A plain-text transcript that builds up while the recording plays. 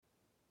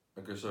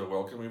Okay, so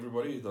welcome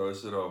everybody,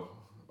 those that are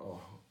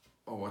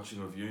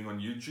watching or viewing on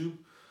YouTube.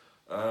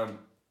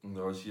 And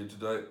those here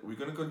today. We're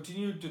going to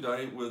continue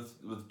today with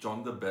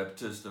John the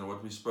Baptist and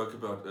what we spoke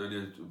about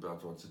earlier,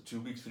 about what's it,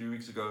 2 weeks, 3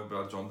 weeks ago,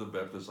 about John the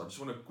Baptist. I just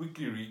want to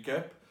quickly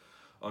recap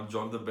on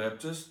John the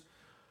Baptist.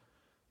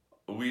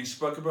 We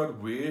spoke about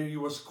where he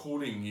was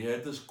calling. He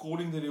had this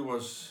calling that he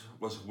was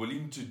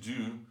willing to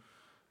do,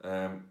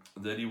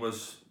 that he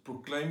was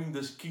proclaiming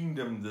this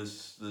kingdom,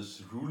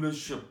 this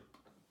rulership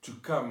to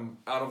come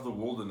out of the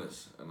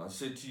wilderness. And I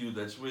said to you,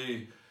 that's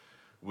where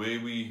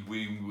we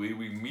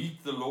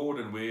meet the Lord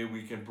and where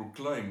we can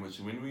proclaim.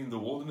 So when we're in the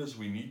wilderness,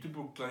 we need to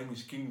proclaim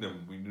His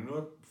kingdom. We do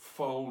not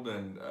fold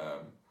and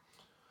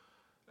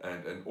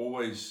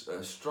always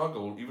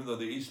struggle, even though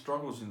there is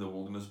struggles in the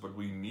wilderness. But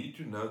we need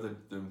to know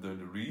that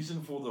the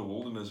reason for the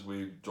wilderness,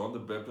 where John the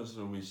Baptist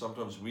and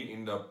we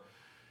end up,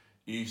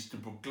 is to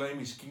proclaim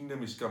His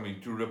kingdom is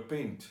coming, to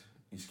repent.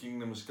 His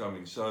kingdom is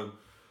coming. So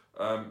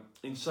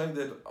in saying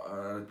that,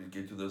 let me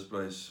get to this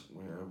place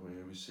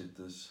where we said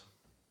this.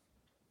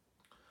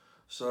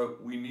 So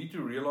we need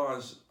to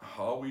realize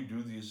how we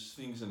do these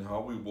things and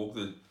how we walk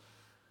the.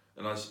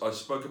 And I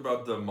spoke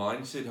about the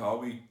mindset, how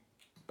we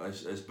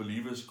as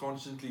believers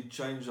constantly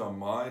change our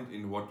mind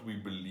in what we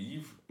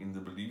believe in the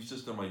belief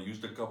system. I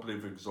used a couple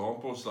of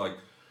examples, like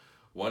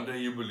one day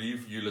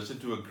you listen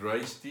to a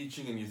grace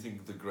teaching and you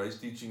think the grace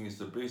teaching is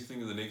the best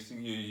thing, and the next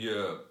thing you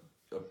hear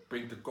a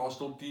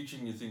Pentecostal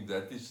teaching, you think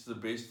that is the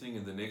best thing,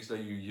 and the next day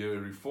you hear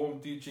a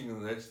Reformed teaching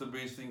and that's the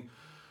best thing,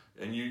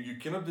 and you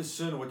cannot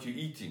discern what you're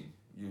eating.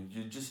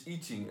 You're just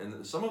eating,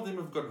 and some of them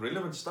have got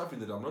relevant stuff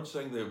in it. I'm not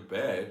saying they're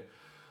bad,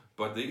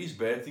 but there is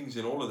bad things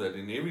in all of that,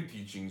 in every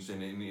teachings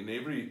and in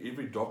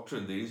every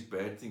doctrine there is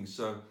bad things.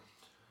 So,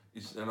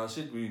 and I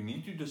said we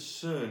need to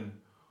discern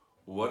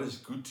what is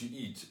good to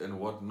eat and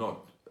what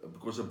not,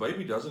 because a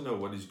baby doesn't know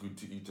what is good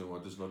to eat and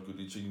what is not good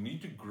to eat. So you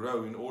need to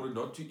grow in order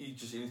not to eat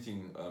just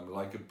anything.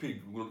 Like a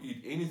pig will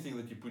eat anything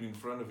that you put in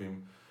front of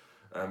him,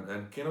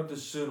 and cannot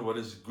discern what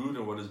is good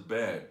and what is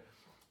bad,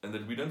 and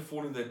that we don't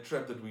fall in that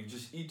trap that we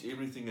just eat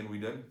everything and we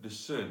don't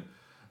discern.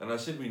 And I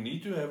said we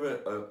need to have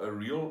a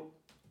real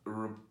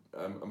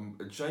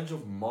a change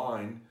of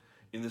mind,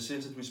 in the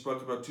sense that we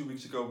spoke about 2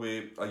 weeks ago,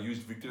 where I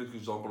used Victor as an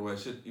example, where I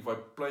said if I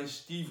place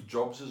Steve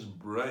Jobs'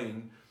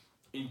 brain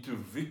into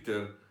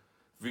Victor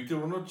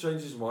will not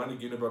change his mind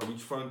again about which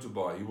phone to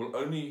buy. He will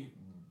only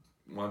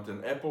want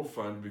an Apple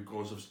phone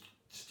because of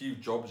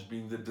Steve Jobs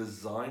being the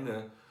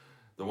designer,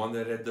 the one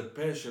that had the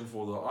passion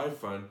for the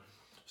iPhone.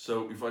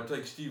 So if I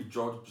take Steve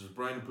Jobs'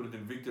 brain and put it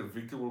in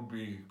Victor will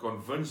be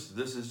convinced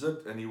this is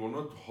it, and he will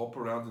not hop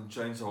around and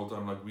change the whole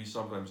time like we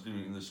sometimes do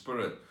in the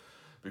spirit,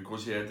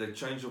 because he had that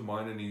change of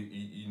mind and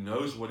he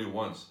knows what he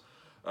wants.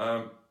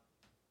 What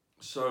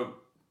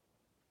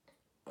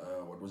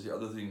was the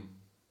other thing?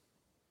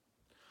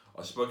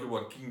 I spoke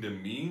about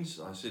kingdom means.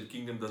 I said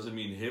kingdom doesn't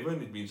mean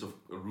heaven. It means of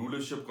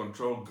rulership,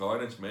 control,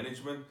 guidance,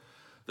 management.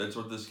 That's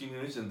what this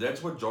kingdom is. And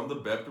that's what John the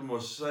Baptist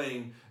was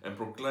saying and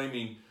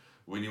proclaiming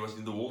when he was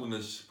in the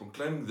wilderness,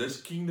 proclaiming this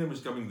kingdom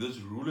is coming, this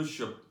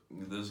rulership,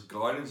 this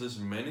guidance, this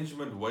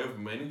management, way of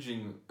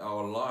managing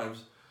our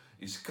lives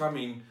is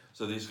coming.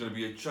 So there's going to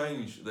be a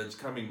change that's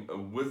coming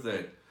with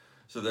that.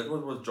 So that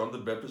was what John the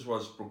Baptist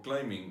was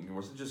proclaiming. He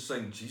wasn't just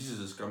saying Jesus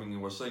is coming. He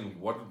was saying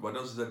what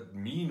does that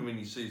mean when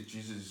he says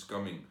Jesus is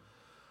coming?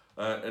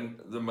 And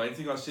the main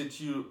thing I said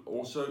to you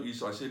also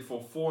is, I said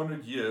for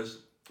 400 years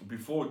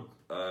before,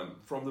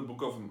 from the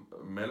book of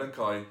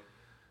Malachi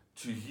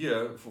to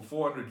here, for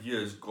 400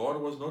 years,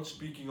 God was not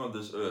speaking on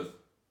this earth.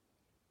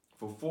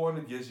 For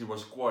 400 years he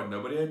was quiet.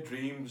 Nobody had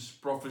dreams,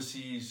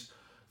 prophecies,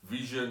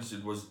 visions.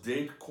 It was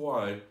dead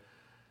quiet.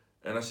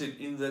 And I said,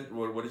 in that,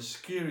 what is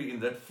scary, in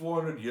that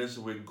 400 years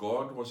where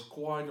God was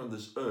quiet on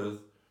this earth,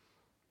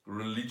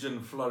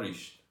 religion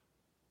flourished.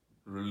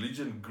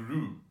 Religion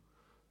grew.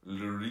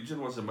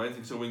 Religion was the main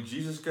thing. So when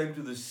Jesus came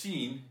to the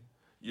scene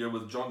here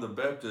with John the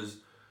Baptist,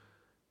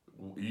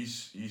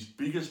 his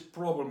biggest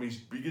problem, his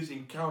biggest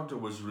encounter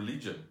was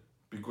religion,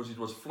 because it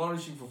was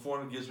flourishing for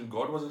 400 years. When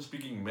God wasn't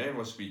speaking, man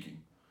was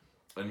speaking,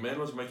 and man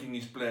was making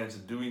his plans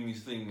and doing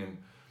his thing,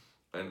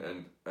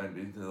 and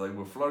they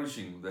were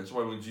flourishing. That's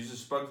why when Jesus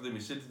spoke to them, he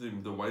said to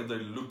them, the way they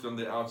looked on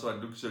the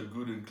outside looked so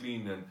good and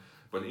clean,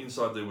 but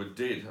inside they were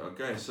dead.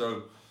 Okay,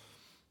 so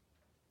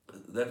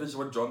that is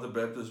what John the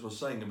Baptist was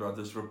saying about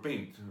this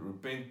repent,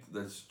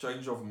 that's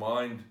change of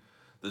mind,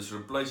 this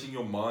replacing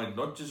your mind,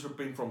 not just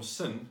repent from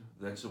sin.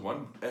 That's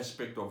one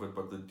aspect of it,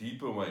 but the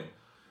deeper way.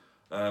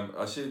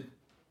 I said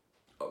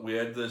we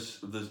had this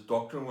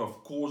doctrine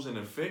of cause and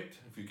effect,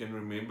 if you can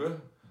remember.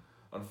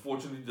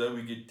 Unfortunately, today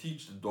we get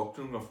teach the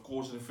doctrine of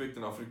cause and effect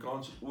in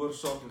Afrikaans,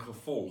 oorsaak en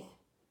gevolg.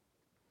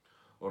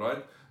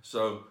 Alright,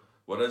 so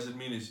what does it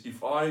mean is,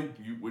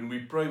 when we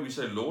pray, we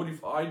say, Lord,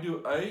 if I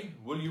do A,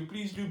 will you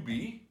please do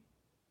B?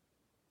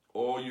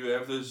 Or you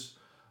have this,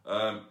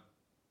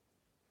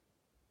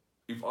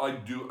 if I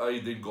do A,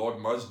 then God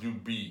must do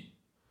B.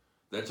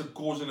 That's a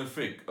cause and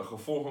effect, a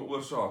gevolg en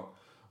oorsaak.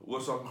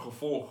 Oorsaak en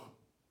gevolg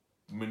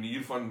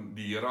manier van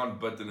die Here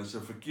aanbid en is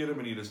 'n verkeerde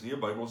manier, is nie 'n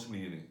Bybelse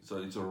manier nie.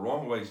 So it's a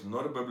wrong way, it's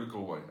not a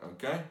biblical way,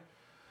 okay?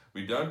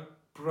 We don't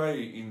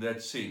pray in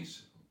that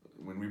sense.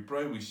 When we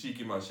pray, we seek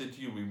Him. I said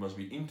to you, we must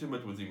be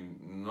intimate with Him,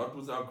 not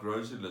with our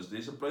grocery list.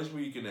 There's a place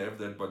where you can have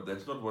that, but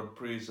that's not what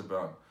prayer is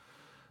about.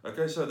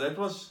 Okay, so that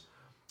was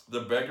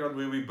the background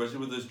where we're busy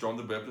with this John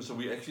the Baptist. So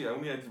we actually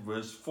only at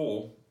verse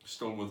 4,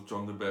 still with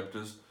John the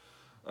Baptist.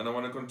 And I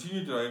want to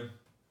continue today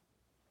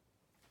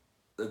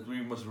that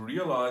we must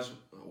realize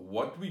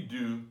what we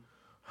do,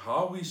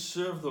 how we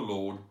serve the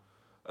Lord,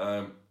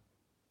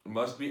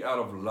 must be out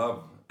of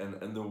love.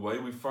 And the way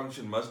we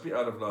function must be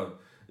out of love.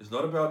 It's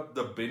not about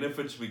the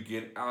benefits we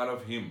get out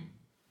of Him.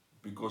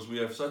 Because we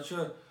have such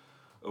a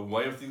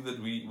way of thinking that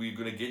we're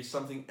going to get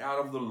something out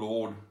of the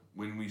Lord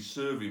when we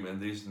serve Him.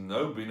 And there's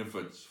no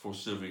benefits for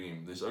serving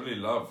Him. There's only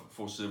love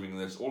for serving Him.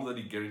 That's all that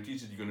He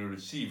guarantees that you're going to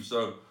receive.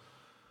 So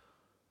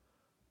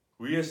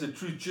we as the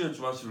true church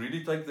must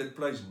really take that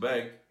place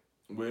back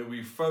where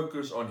we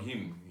focus on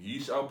Him.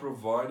 He's our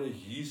provider.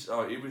 He's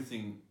our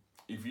everything.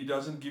 If He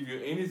doesn't give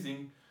you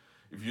anything,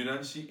 if you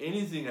don't see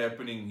anything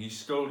happening, He's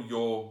still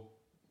your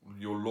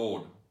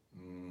Lord.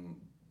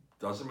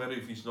 Doesn't matter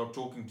if He's not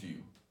talking to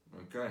you.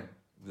 Okay?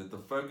 That the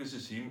focus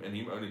is Him and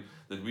Him only.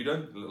 That we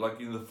don't, like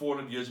in the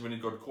 400 years when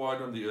it got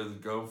quiet on the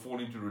earth, go fall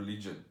into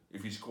religion.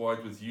 If He's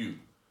quiet with you.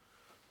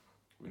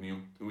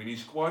 When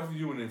He's quiet with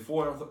you, and in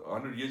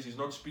 400 years He's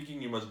not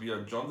speaking, you must be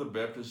a John the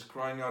Baptist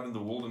crying out in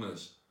the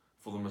wilderness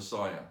for the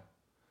Messiah.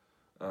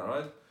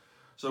 Alright?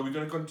 So we're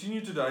going to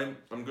continue today.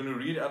 I'm going to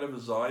read out of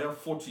Isaiah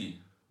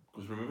 40.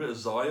 Because remember,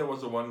 Isaiah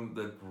was the one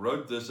that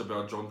wrote this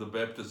about John the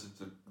Baptist.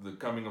 It's the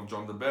coming of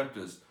John the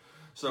Baptist.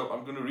 So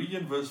I'm going to read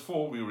in verse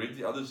 4. We read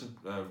the others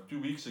 2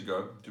 weeks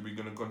ago. So we're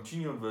going to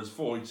continue in verse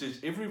 4. It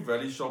says, every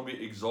valley shall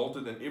be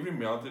exalted, and every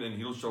mountain and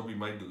hill shall be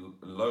made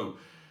low.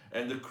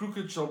 And the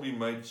crooked shall be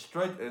made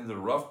straight, and the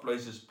rough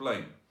places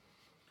plain.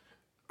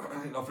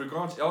 In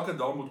Afrikaans, elke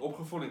dal moet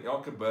opgevul en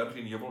elke berg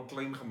en heuwel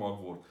klein gemaak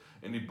word.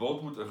 En die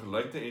bult moet 'n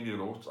gelykte en die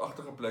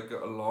rotsagtige plekke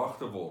 'n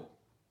laagte word.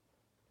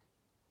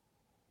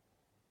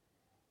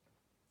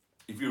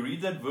 If you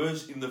read that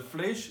verse in the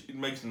flesh, it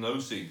makes no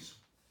sense.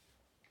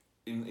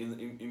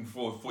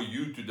 For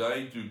you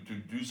today to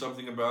do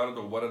something about it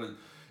or what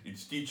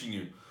it's teaching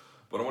you.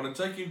 But I want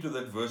to take you into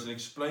that verse and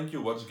explain to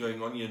you what's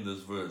going on here in this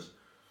verse.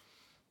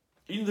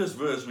 In this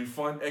verse, we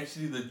find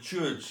actually the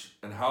church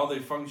and how they're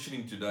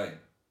functioning today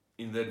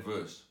in that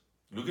verse.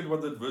 Look at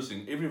what that verse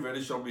is. Every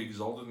valley shall be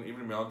exalted, and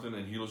every mountain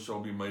and hill shall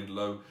be made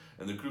low,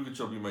 and the crooked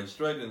shall be made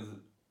straight,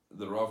 and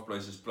the rough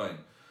places plain.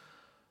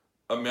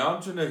 A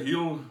mountain, a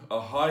hill, a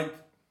height,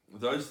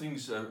 those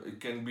things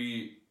can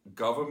be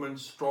government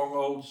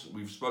strongholds.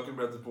 We've spoken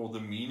about before the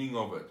meaning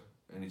of it.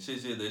 And it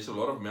says here there's a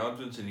lot of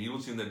mountains and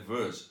hills in that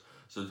verse.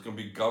 So it can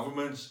be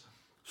governments,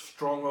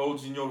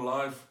 strongholds in your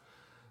life.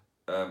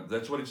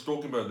 That's what it's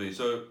talking about there.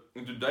 So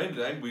in today's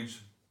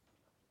language,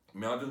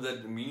 mountain,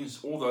 that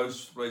means all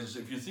those places.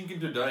 If you think in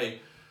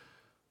today,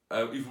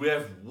 if we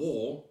have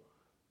war,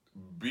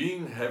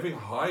 having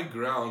high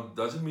ground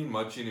doesn't mean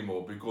much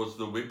anymore, because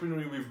the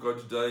weaponry we've got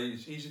today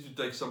is easy to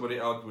take somebody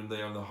out when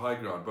they're on the high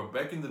ground. But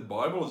back in the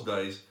Bible's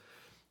days,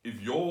 if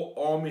your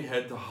army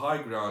had the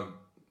high ground,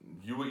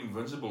 you were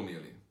invincible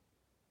nearly,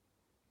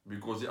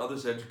 because the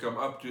others had to come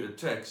up to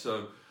attack.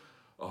 So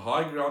a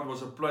high ground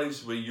was a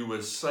place where you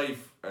were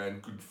safe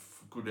and could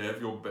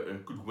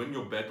win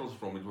your battles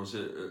from. It was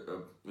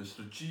a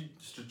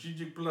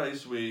strategic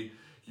place where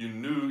you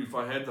knew, if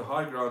I had the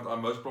high ground, I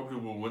most probably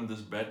will win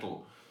this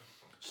battle.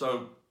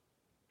 So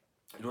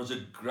it was a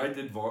great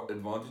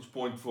advantage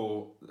point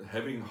for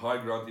having high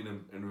ground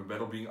in a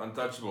battle, being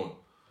untouchable.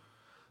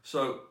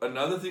 So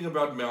another thing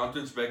about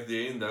mountains back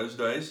there in those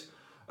days,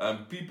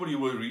 people, you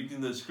will read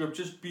in the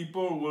scriptures,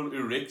 people will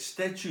erect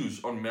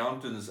statues on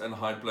mountains and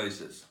high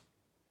places.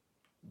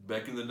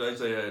 Back in the days,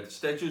 they had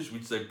statues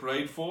which they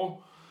prayed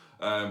for.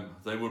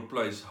 They would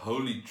place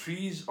holy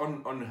trees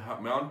on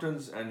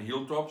mountains and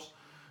hilltops,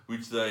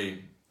 which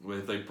they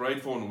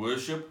prayed for and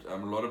worshipped. A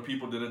lot of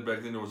people did it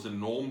back then. It was a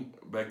norm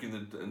back in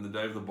the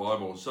day of the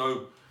Bible.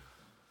 So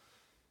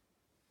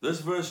this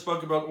verse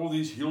spoke about all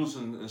these hills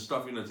and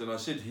stuff in it. And I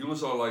said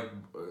hills are like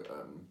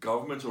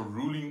governments are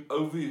ruling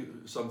over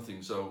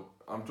something. So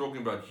I'm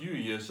talking about you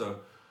here.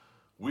 So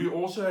we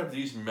also have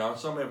these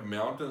mountains. Some have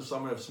mountains,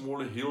 some have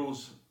smaller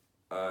hills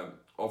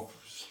of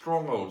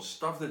strongholds,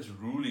 stuff that's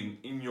ruling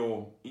in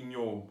your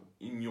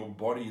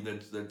body,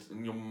 that's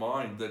in your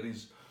mind, that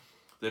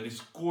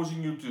is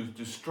causing you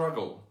to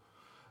struggle.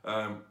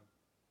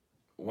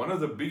 One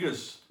of the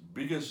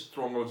biggest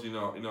strongholds in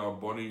our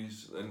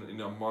bodies and in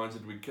our minds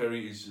that we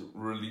carry is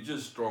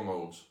religious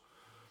strongholds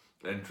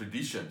and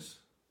traditions.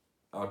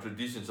 Our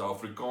traditions, our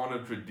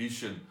Afrikaner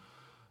tradition,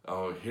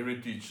 our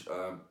heritage,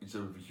 it's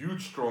a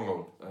huge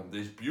stronghold.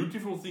 There's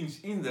beautiful things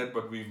in that,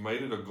 but we've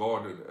made it a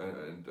god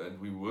and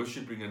we're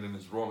worshipping it, and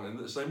it's wrong. And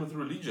the same with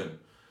religion.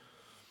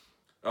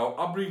 Our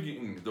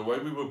upbringing, the way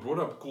we were brought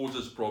up,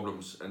 causes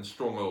problems and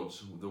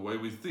strongholds. The way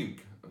we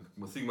think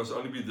must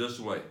only be this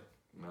way.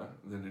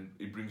 Then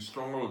it brings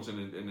strongholds,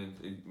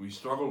 and we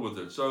struggle with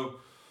it. So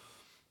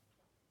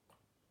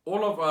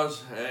all of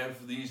us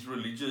have these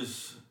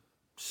religious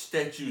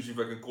statues, if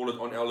I can call it,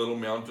 on our little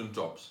mountain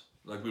tops,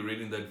 like we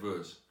read in that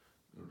verse.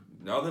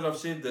 Now that I've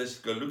said this,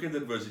 go look at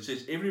that verse. It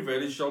says, every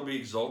valley shall be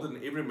exalted,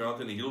 and every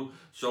mountain and hill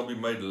shall be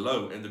made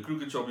low, and the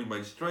crooked shall be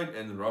made straight,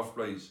 and the rough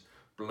place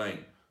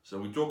plain. So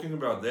we're talking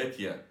about that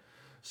here.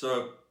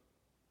 So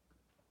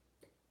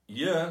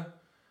here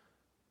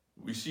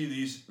we see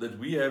these, that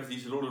we have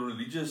these little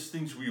religious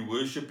things we're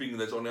worshipping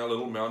that's on our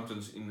little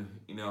mountains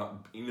in our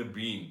inner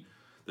being,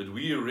 that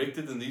we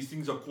erected, and these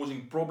things are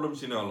causing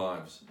problems in our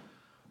lives.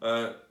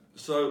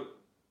 So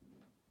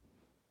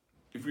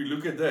if we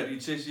look at that,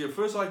 it says here,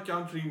 first I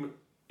encountered him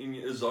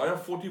in Isaiah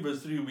 40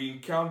 verse 3, we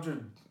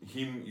encountered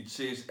him, it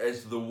says,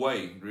 as the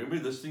way. Remember,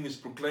 this thing is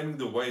proclaiming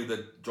the way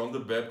that John the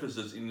Baptist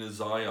is in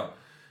Isaiah.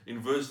 In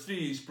verse 3,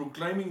 he's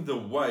proclaiming the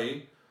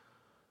way,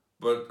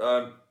 but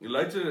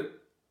later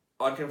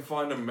I can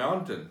find a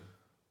mountain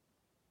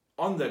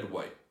on that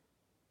way.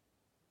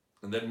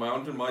 And that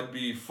mountain might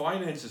be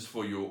finances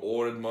for you,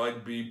 or it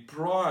might be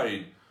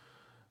pride,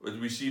 that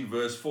we see in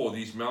verse 4,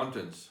 these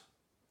mountains.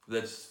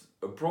 That's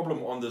a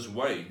problem on this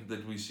way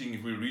that we see.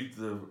 If we read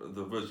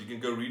the verse, you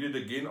can go read it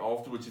again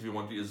afterwards if you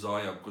want to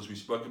Isaiah, because we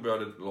spoke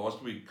about it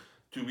last week,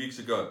 2 weeks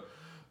ago.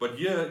 But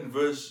here in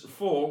verse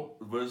 4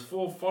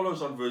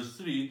 follows on verse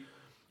 3.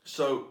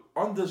 So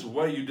on this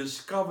way you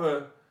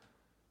discover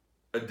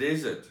a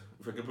desert,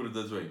 if I can put it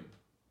this way.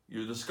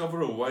 You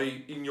discover a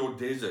way in your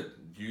desert.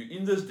 You're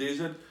in this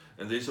desert,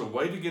 and there's a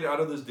way to get out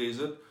of this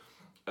desert,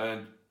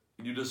 and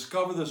you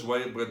discover this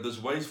way, but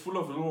this way is full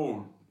of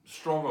little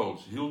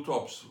strongholds,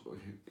 hilltops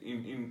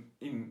in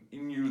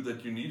you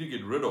that you need to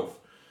get rid of.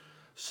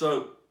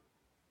 So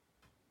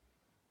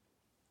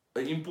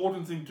an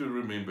important thing to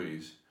remember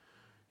is,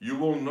 you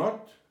will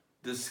not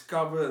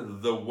discover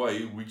the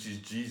way, which is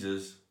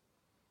Jesus,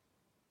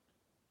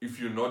 if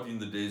you're not in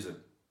the desert.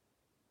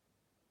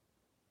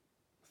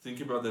 Think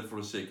about that for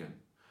a second.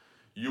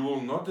 You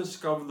will not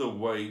discover the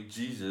way,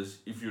 Jesus,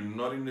 if you're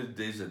not in the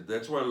desert.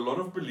 That's why a lot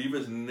of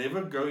believers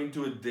never go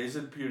into a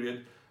desert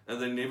period, and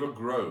they never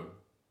grow.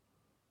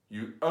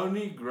 You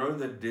only grow in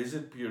that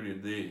desert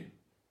period there.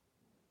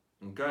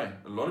 Okay?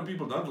 A lot of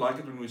people don't like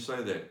it when we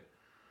say that.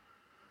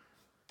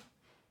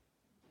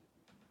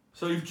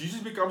 So if Jesus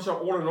becomes our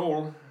all in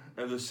all,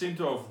 and the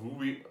center of who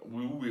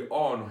we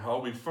are and how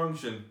we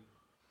function,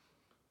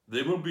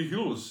 there will be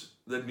hills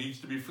that needs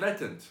to be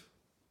flattened.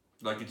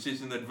 Like it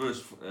says in that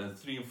verse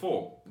 3 and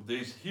 4.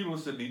 There's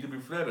hills that need to be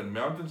flattened,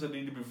 mountains that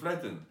need to be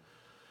flattened.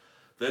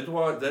 That's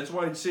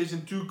why it says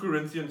in 2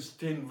 Corinthians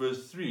 10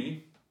 verse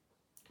 3,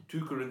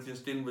 2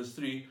 Corinthians 10 verse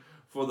 3,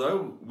 for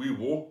though we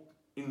walk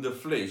in the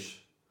flesh,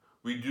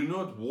 we do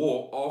not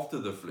war after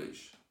the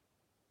flesh.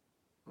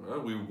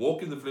 Right? We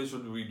walk in the flesh,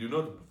 but we do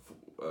not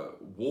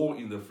war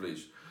in the flesh.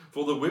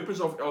 For the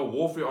weapons of our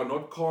warfare are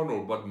not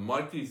carnal, but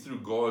mighty through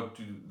God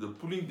to the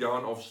pulling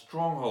down of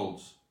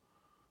strongholds.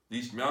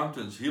 These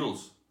mountains,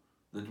 hills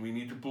that we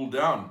need to pull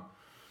down.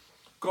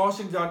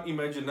 Casting down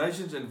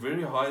imaginations and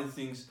very high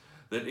things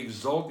that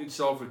exalt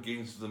itself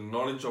against the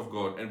knowledge of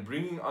God, and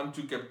bringing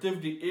unto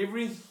captivity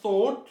every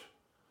thought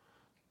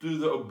to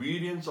the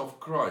obedience of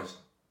Christ.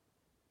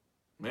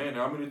 Man,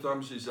 how many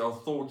times is our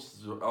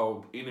thoughts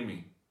our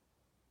enemy?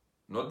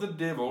 Not the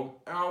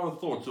devil, our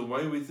thoughts, the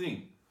way we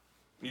think.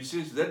 He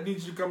says that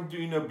needs to come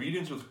to in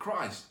obedience with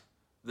Christ.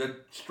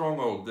 That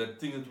stronghold,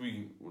 that thing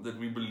that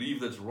we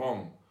believe that's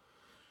wrong.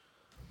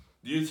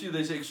 Do you see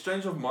there's an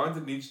exchange of mind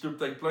that needs to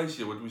take place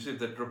here? What we said,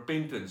 that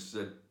repentance,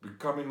 that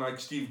becoming like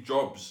Steve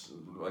Jobs,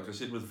 like I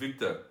said with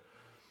Victor,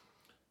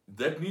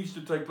 that needs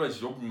to take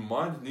place. Your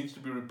mind needs to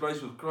be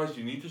replaced with Christ.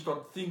 You need to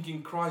start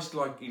thinking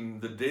Christ-like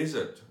in the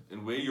desert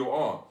and where you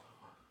are.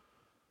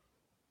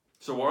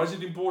 So why is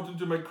it important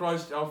to make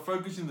Christ our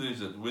focus in the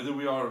desert?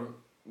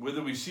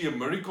 Whether we see a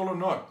miracle or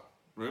not.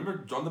 Remember,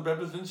 John the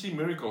Baptist didn't see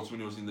miracles when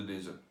he was in the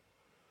desert.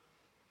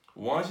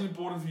 Why is it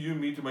important for you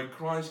and me to make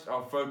Christ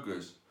our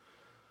focus?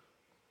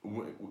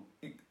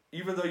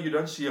 Even though you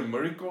don't see a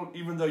miracle,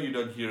 even though you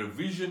don't hear a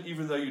vision,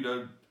 even though you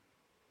don't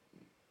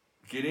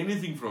get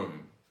anything from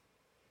him.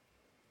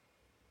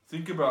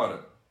 Think about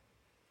it.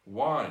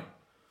 Why?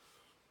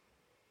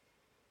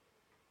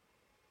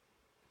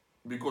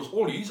 Because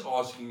all he's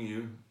asking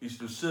you is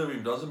to serve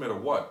him, doesn't matter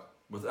what,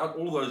 without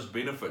all those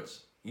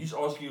benefits. He's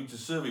asking you to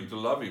serve him, to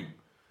love him.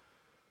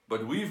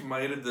 But we've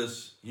made it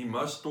this, he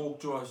must talk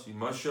to us, he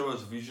must show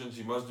us visions,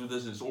 he must do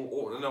this. And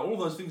all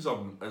those things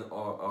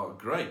are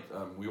great.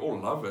 We all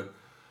love it.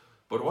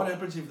 But what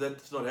happens if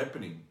that's not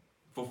happening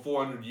for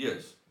 400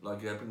 years,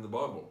 like it happened in the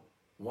Bible?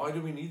 Why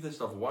do we need this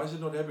stuff? Why is it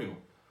not happening?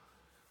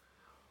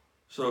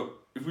 So,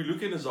 if we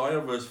look at Isaiah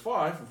verse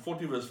 5,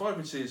 40 verse 5,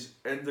 it says,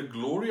 and the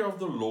glory of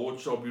the Lord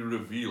shall be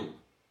revealed.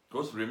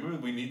 Because remember,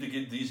 we need to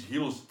get these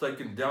hills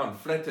taken down,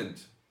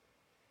 flattened.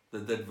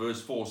 That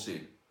verse 4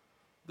 said.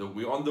 That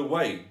we're on the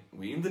way.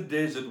 We're in the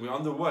desert, we're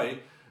on the way,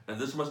 and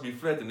this must be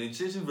flattened. It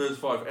says in verse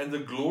 5, and the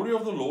glory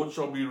of the Lord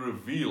shall be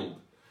revealed,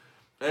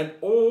 and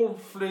all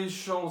flesh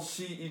shall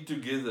see it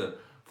together,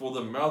 for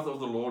the mouth of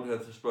the Lord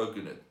hath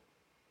spoken it.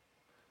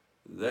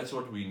 That's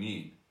what we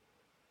need.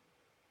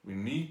 We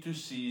need to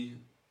see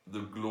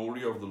the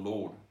glory of the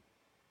Lord.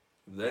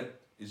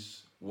 That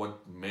is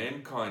what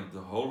mankind,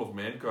 the whole of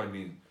mankind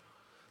needs.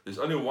 There's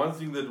only one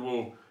thing that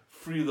will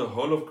free the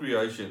whole of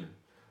creation,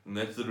 and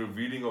that's the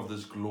revealing of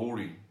this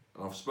glory.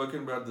 And I've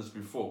spoken about this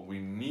before. We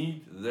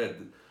need that.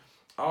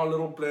 Our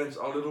little plans,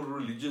 our little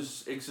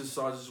religious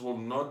exercises will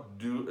not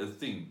do a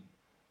thing.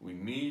 We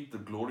need the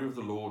glory of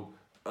the Lord.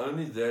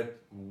 Only that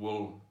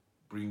will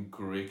bring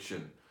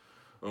correction.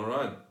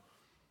 Alright.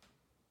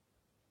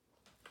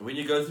 When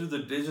you go through the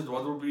desert,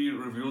 what will be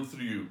revealed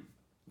through you?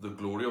 The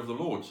glory of the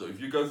Lord. So if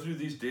you go through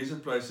these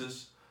desert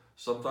places,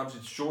 sometimes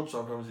it's short,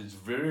 sometimes it's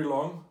very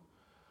long.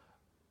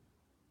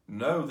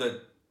 Know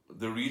that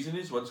the reason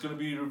is what's going to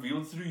be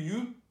revealed through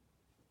you?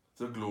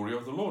 The glory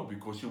of the Lord,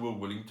 because you were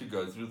willing to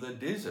go through the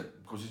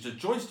desert. Because it's a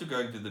choice to go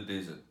into the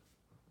desert.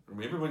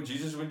 Remember when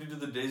Jesus went into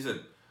the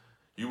desert,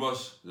 he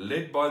was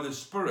led by the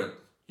Spirit.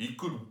 He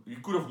could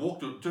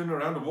have turned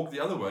around and walked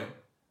the other way.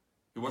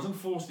 He wasn't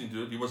forced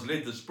into it. He was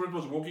led. The Spirit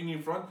was walking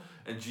in front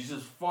and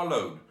Jesus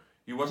followed.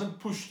 He wasn't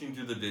pushed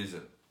into the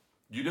desert.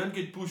 You don't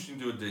get pushed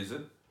into a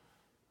desert.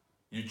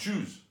 You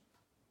choose.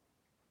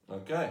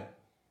 Okay.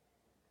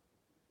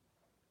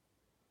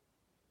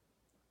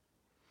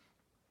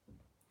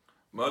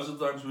 Most of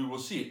the times we will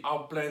see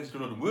our plans do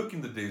not work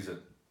in the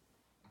desert.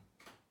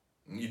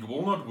 It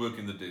will not work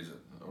in the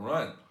desert.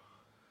 Alright.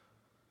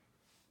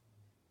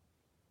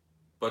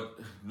 But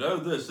know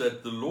this,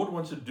 that the Lord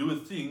wants to do a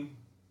thing,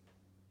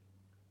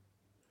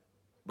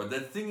 but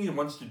that thing He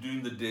wants to do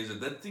in the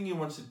desert, that thing He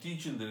wants to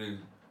teach in the desert,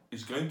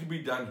 is going to be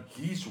done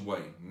His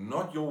way,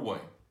 not your way.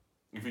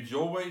 If it's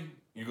your way,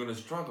 you're going to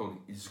struggle.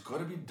 It's got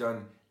to be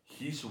done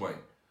His way.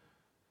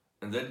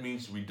 And that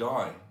means we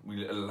die.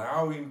 We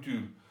allow Him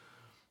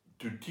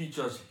to teach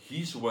us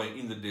His way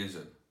in the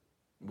desert.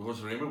 Because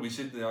remember, we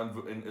said now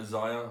in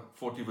Isaiah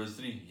 40 verse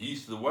 3,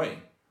 He's the way.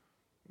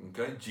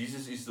 Okay,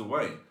 Jesus is the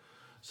way.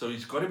 So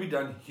it's got to be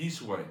done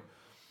His way.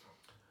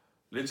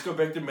 Let's go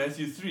back to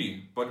Matthew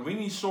 3. But when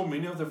He saw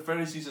many of the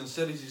Pharisees and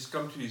Sadducees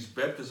come to His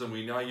baptism,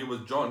 we now here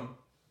with John,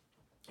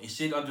 He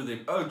said unto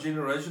them, O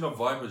generation of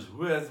vipers,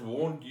 who hath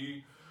warned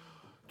you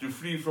to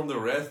flee from the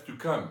wrath to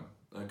come?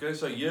 Okay,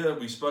 so here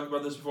we spoke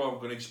about this before. I'm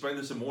going to explain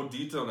this in more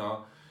detail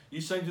now.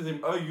 He's saying to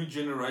them, oh, you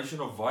generation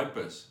of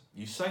vipers.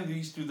 He's saying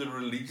these to the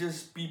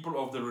religious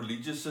people of the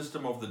religious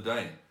system of the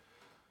day.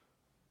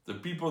 The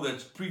people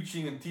that's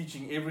preaching and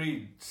teaching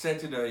every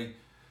Saturday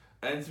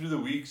and through the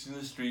weeks in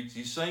the streets.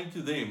 He's saying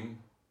to them,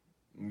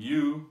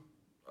 you,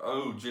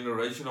 oh,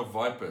 generation of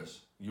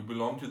vipers, you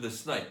belong to the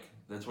snake.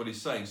 That's what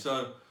he's saying.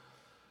 So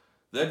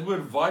that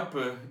word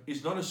viper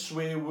is not a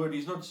swear word.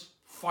 He's not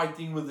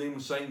fighting with them,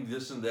 saying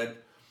this and that.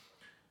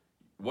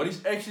 What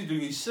he's actually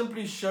doing is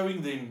simply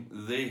showing them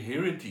their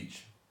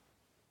heritage,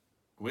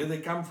 where they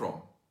come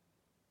from,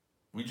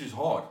 which is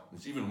hard.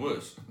 It's even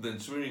worse than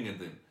swearing at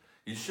them.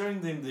 He's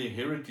showing them their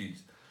heritage.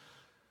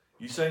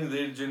 He's saying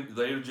their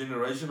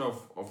generation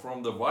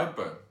from the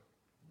viper.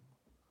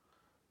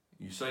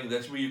 He's saying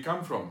that's where you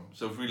come from.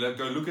 So if we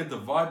go look at the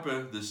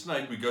viper, the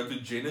snake, we go to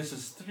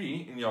Genesis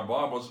 3 in your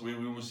Bibles, where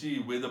we will see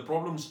where the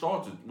problem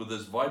started with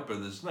this viper,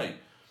 the snake.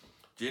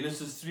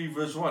 Genesis 3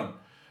 verse 1.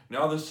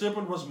 Now the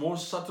serpent was more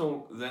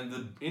subtle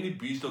than any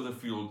beast of the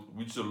field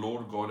which the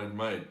Lord God had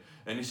made.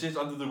 And he says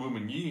unto the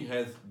woman, Ye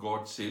hath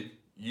God said,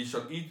 Ye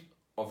shall eat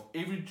of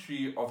every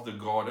tree of the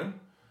garden.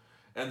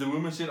 And the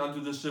woman said unto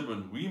the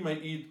serpent, We may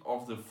eat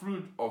of the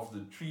fruit of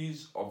the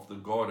trees of the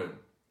garden.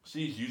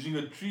 See, he's using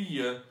a tree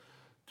here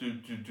to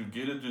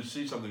get her to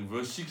see something.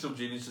 Verse 6 of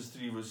Genesis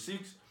 3, verse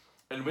 6.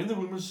 And when the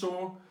woman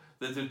saw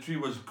that the tree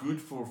was good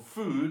for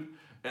food,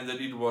 and that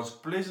it was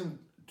pleasant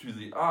to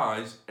the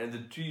eyes, and the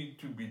tree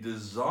to be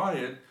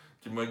desired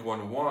to make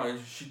one wise,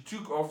 she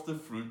took off the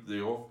fruit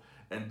thereof,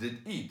 and did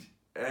eat,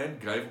 and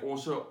gave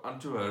also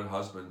unto her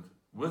husband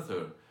with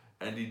her,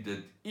 and he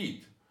did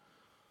eat.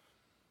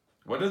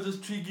 What does this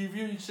tree give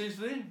you? It says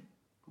there,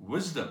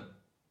 wisdom.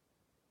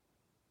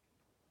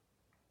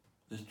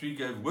 This tree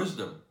gave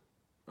wisdom.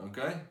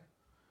 Okay?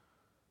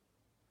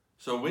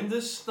 So when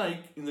this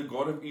snake in the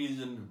Garden of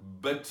Eden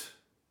bit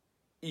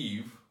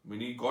Eve,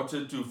 when he got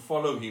her to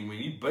follow him, when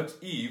he bit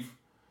Eve,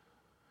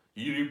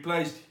 he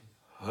replaced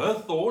her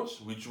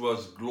thoughts, which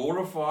was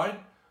glorified,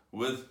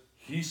 with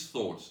his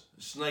thoughts,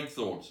 snake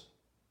thoughts,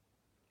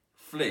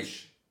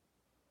 flesh.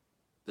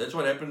 That's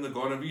what happened in the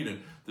Garden of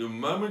Eden. The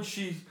moment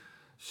she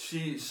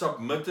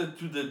submitted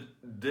to the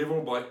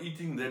devil by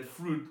eating that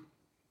fruit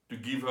to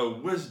give her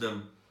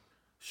wisdom,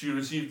 she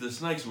received the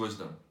snake's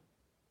wisdom.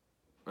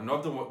 And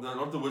not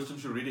the wisdom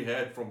she already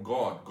had from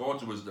God,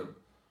 God's wisdom.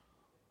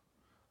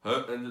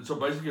 And so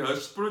basically her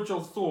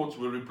spiritual thoughts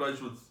were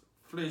replaced with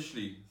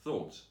fleshly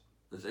thoughts.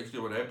 That's actually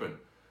what happened.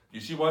 You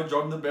see why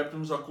John the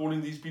Baptist are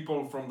calling these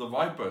people from the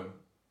viper?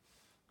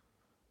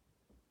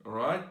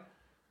 Alright?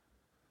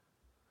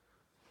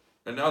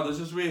 And now this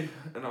is where,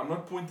 and I'm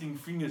not pointing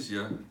fingers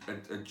here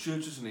at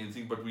churches and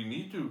anything, but we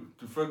need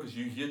to focus.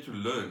 You're here to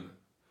learn.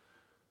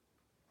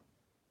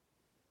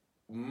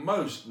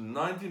 Most,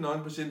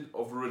 99%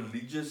 of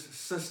religious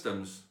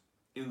systems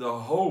in the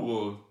whole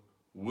world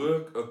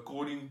work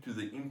according to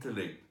the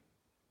intellect.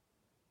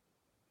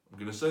 I'm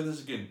going to say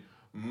this again.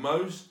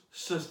 Most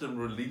system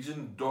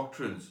religion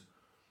doctrines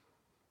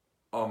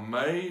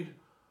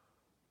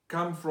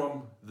come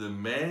from the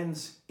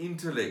man's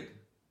intellect,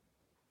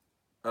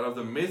 out of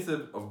the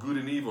method of good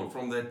and evil,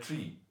 from that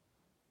tree.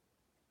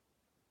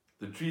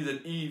 The tree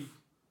that Eve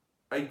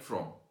ate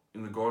from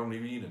in the Garden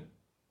of Eden.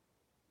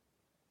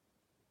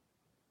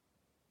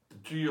 The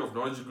tree of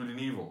knowledge of good and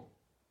evil.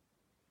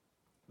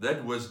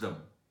 That wisdom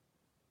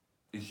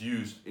is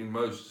used in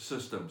most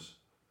systems.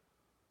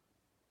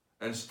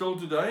 And still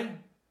today,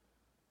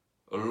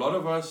 a lot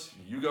of us,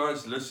 you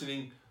guys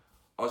listening,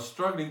 are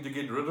struggling to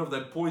get rid of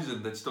that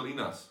poison that's still in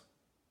us.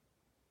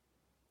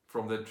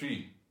 From that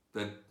tree,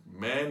 that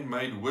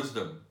man-made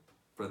wisdom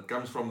that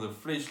comes from the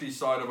fleshly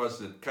side of us,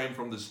 that came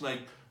from the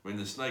snake when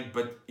the snake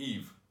bit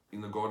Eve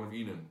in the Garden of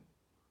Eden.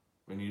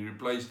 When he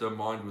replaced her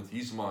mind with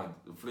his mind,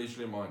 the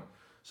fleshly mind.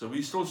 So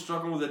we still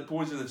struggle with that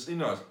poison that's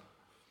in us.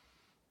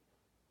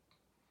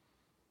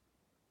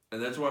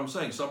 And that's why I'm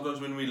saying,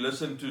 sometimes when we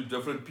listen to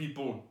different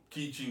people,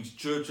 teachings,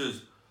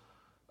 churches,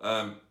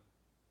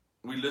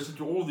 we listen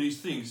to all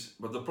these things,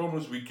 but the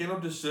problem is we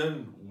cannot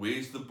discern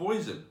where's the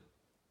poison.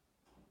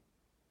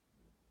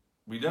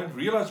 We don't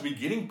realize we're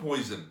getting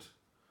poisoned.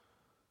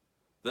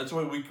 That's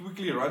why we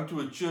quickly run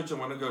to a church and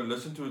want to go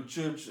listen to a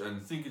church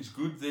and think it's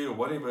good there or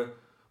whatever,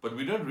 but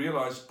we don't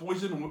realize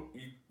poison,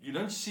 you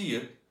don't see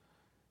it,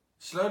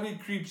 slowly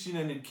it creeps in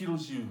and it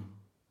kills you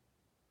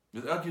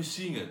without you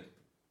seeing it.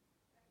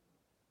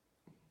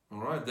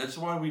 Alright, that's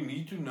why we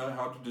need to know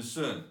how to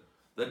discern.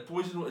 That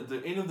poison, at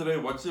the end of the day,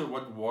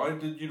 why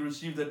did you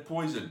receive that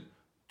poison?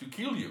 To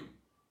kill you,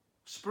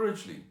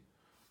 spiritually.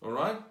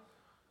 Alright?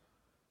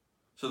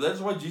 So that's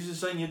why Jesus is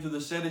saying here to the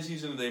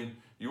Sadducees and them,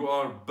 you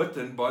are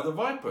bitten by the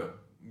viper.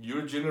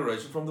 You're a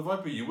generation from the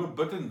viper. You were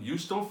bitten. You're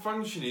still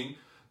functioning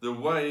the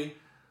way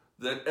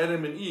that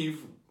Adam and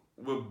Eve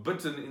were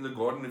bitten in the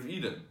Garden of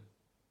Eden.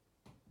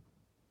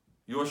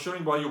 You are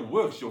showing by your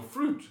works, your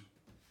fruit,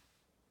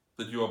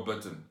 that you are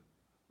bitten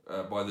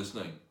by the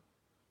snake.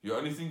 You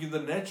only think in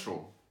the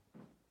natural.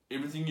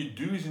 Everything you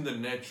do is in the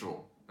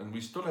natural. And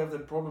we still have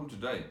that problem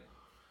today.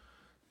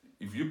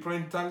 If you pray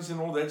in tongues and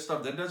all that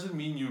stuff, that doesn't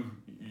mean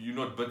you're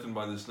not bitten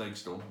by the snake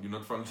still. You're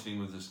not functioning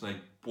with the snake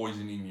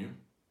poison in you.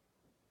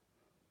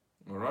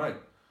 Alright.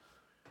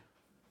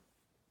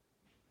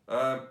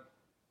 I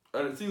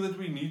think that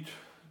we need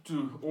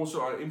to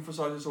also, I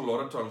emphasize this a lot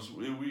of times,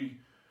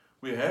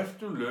 we have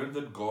to learn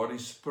that God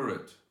is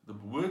spirit. The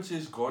word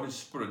says God is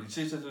spirit. It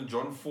says that in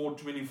John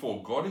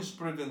 4:24. God is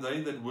spirit, and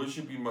they that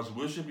worship Him must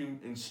worship Him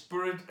in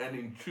spirit and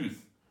in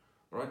truth.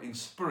 Right? In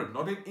spirit,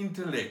 not in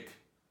intellect.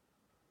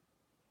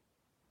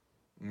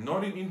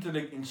 Not in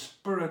intellect, in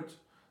spirit.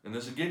 And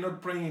that's again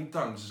not praying in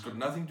tongues. It's got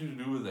nothing to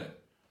do with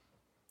that.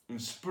 In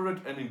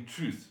spirit and in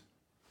truth.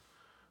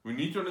 We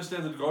need to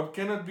understand that God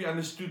cannot be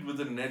understood with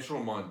the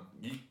natural mind.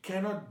 He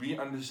cannot be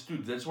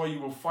understood. That's why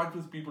you will fight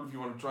with people if you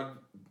want to try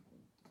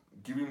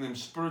giving them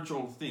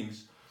spiritual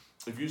things.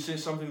 If you say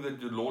something that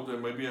the Lord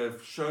maybe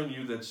have shown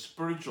you that's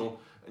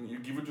spiritual and you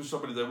give it to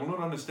somebody, they will not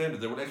understand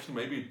it. They will actually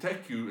maybe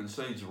attack you and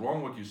say it's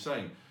wrong what you're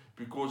saying.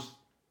 Because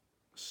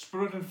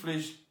spirit and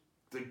flesh,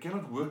 they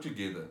cannot work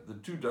together. The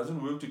two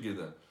doesn't work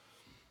together.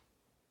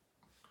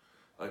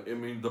 I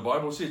mean, the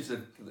Bible says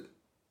that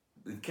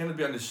it cannot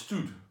be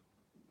understood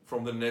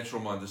from the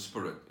natural mind, the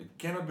spirit. It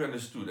cannot be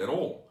understood at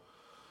all.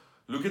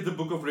 Look at the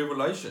book of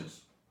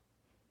Revelations.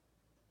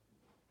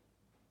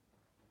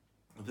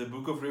 The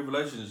book of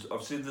Revelations,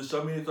 I've said this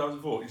so many times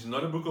before, it's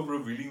not a book of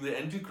revealing the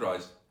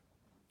Antichrist.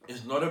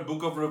 It's not a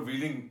book of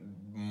revealing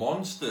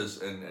monsters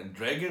and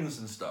dragons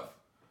and stuff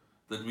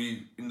that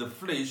we, in the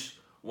flesh,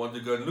 want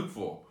to go and look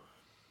for.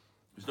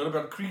 It's not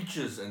about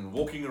creatures and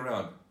walking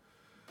around.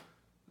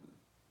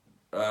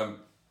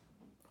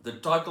 The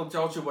title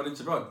tells you what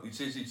it's about. It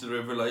says it's a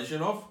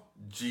revelation of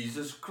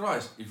Jesus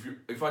Christ.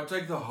 If I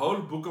take the whole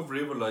book of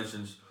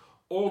Revelations,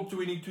 all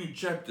 22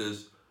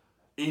 chapters,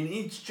 in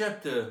each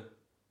chapter,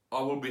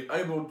 I will be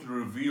able to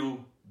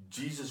reveal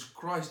Jesus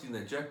Christ in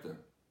that chapter.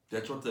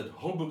 That's what that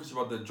whole book is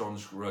about that John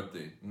wrote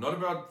there. Not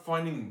about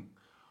finding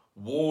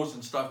wars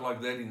and stuff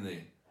like that in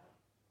there.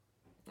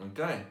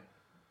 Okay.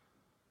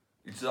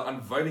 It's the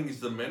unveiling, it's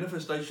the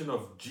manifestation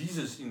of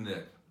Jesus in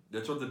that.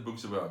 That's what that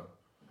book's about.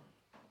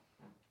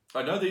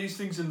 I know there is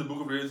things in the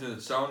book of Revelation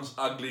that sounds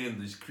ugly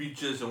and these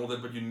creatures and all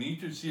that, but you need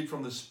to see it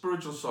from the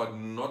spiritual side,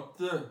 not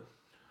the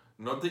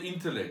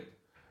intellect.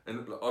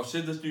 And I've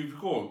said this to you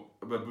before,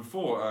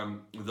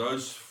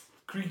 those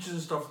creatures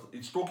and stuff,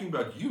 it's talking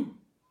about you.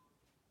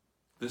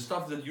 The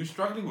stuff that you're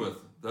struggling with.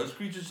 Those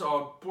creatures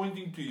are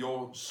pointing to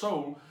your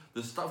soul,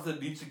 the stuff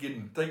that needs to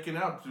get taken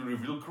out to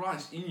reveal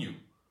Christ in you.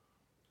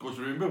 Because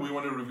remember, we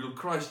want to reveal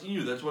Christ in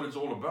you. That's what it's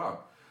all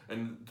about.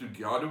 And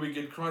how do we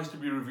get Christ to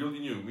be revealed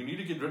in you? We need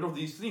to get rid of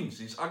these things,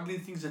 these ugly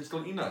things that's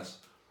still in us.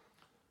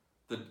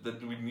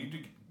 That we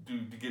need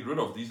to get rid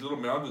of. These little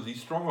mountains,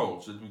 these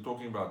strongholds that we're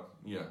talking about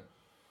here.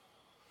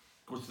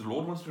 Because the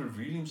Lord wants to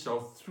reveal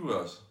Himself through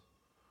us.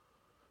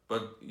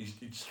 But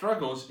it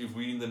struggles if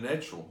we're in the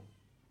natural.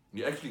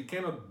 You actually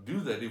cannot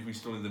do that if we're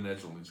still in the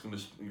natural.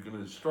 You're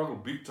going to struggle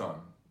big time.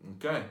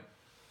 Okay.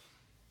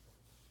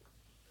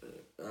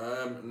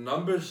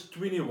 Numbers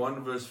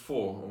 21 verse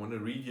 4. I want to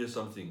read you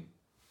something.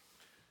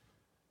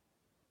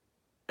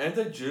 And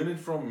they journeyed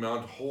from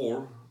Mount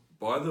Hor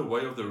by the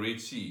way of the Red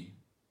Sea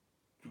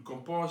to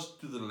compass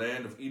to the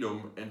land of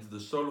Edom, and the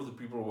soul of the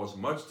people was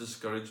much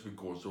discouraged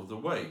because of the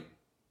way.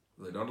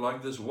 They don't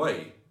like this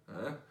way.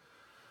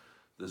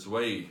 This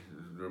way,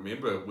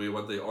 remember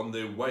what they're on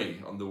the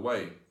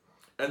way.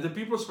 And the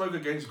people spoke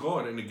against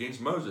God and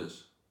against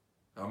Moses.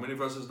 How many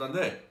of us has done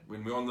that?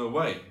 When we're on the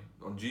way,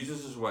 on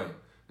Jesus' way,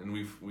 and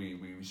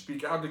we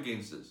speak out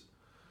against this.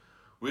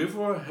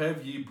 Wherefore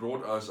have ye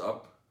brought us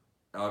up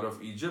out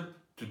of Egypt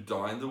to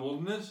die in the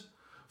wilderness?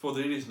 For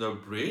there is no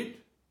bread,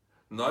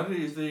 neither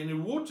is there any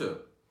water,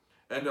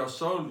 and our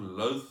soul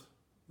loath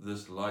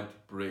this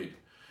light bread.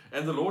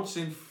 And the Lord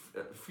sent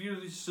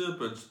fiery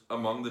serpents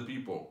among the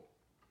people,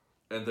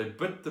 and they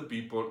bit the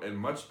people, and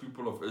much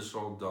people of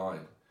Israel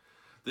died.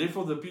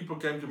 Therefore the people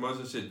came to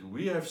Moses and said,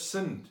 We have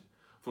sinned,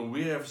 for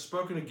we have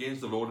spoken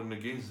against the Lord and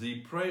against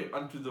thee. Pray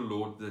unto the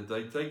Lord that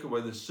they take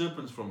away the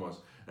serpents from us.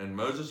 And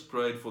Moses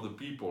prayed for the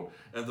people.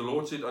 And the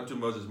Lord said unto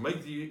Moses,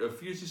 Make thee a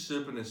fierce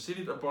serpent, and set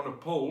it upon a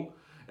pole,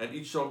 and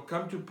it shall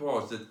come to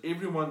pass that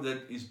everyone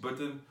that is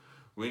bitten,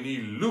 when he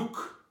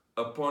look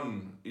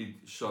upon it,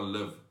 shall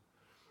live.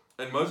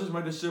 And Moses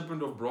made a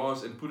serpent of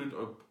brass, and put it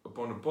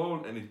upon a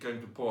pole, and it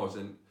came to pass,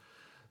 and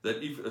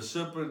that if a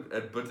serpent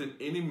had bitten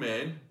any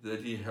man,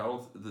 that he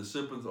held the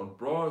serpent on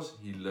brass,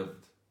 he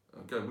lived.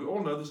 Okay, we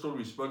all know the story.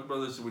 We spoke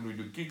about this when we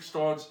do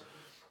kickstarts,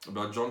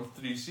 about John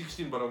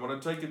 3:16, but I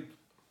want to take it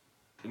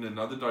in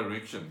another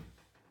direction.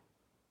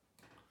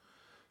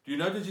 Do you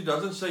notice he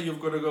doesn't say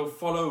you've got to go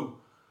follow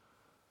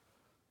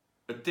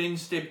a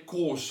 10-step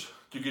course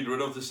to get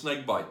rid of the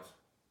snake bite?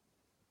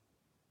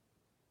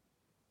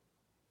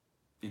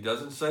 He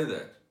doesn't say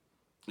that.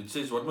 It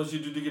says, what must you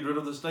do to get rid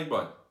of the snake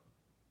bite?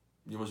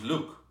 You must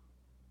look.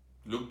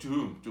 Look to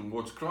whom?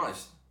 Towards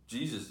Christ,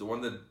 Jesus, the one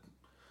that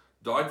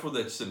died for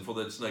that sin, for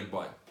that snake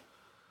bite.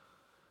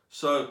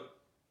 So,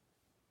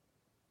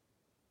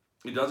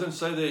 it doesn't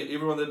say that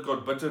everyone that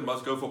got bitten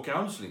must go for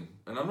counseling.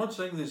 And I'm not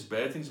saying there's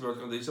bad things about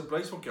it. There's a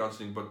place for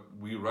counseling, but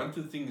we run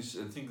to things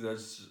and think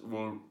that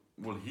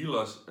will heal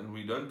us, and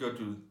we don't go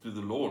to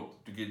the Lord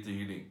to get the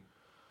healing.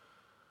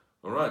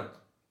 All right.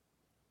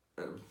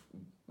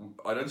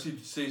 I don't see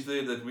it says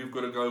there that we've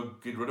got to go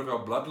get rid of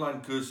our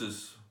bloodline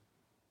curses.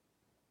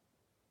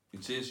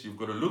 It says you've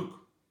got to look.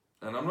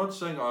 And I'm not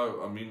saying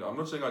I'm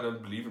not saying I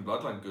don't believe in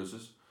bloodline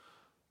curses,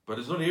 but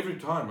it's not every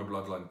time a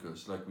bloodline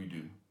curse like we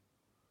do.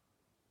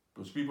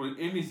 Because people,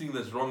 anything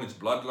that's wrong, it's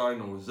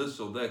bloodline or this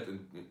or that.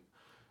 And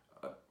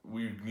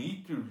we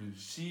need to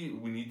see,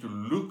 we need to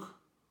look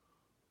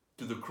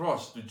to the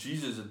cross, to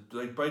Jesus.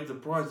 They paid the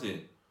price there.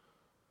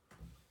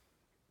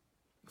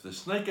 If the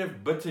snake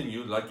have bitten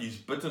you, like he's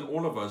bitten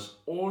all of us,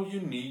 all you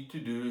need to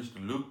do is to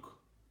look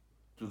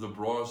to the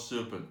brass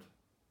serpent.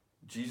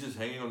 Jesus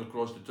hanging on the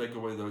cross to take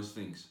away those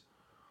things.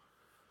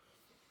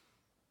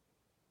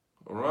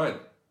 All right.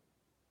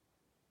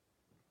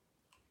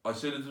 I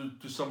said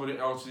it to somebody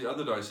else the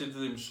other day. I said to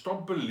them,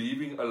 stop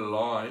believing a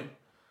lie.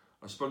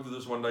 I spoke to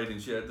this one lady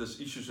and she had this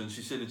issues and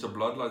she said it's a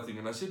bloodline thing.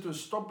 And I said to her,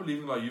 stop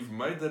believing a lie. You've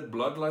made that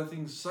bloodline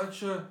thing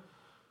such a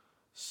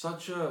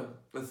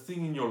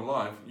thing in your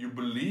life. You're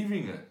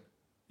believing it.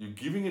 You're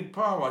giving it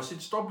power. I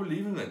said, stop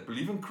believing that.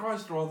 Believe in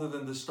Christ rather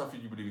than the stuff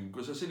that you believe in.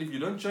 Because I said, if you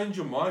don't change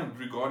your mind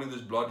regarding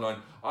this bloodline,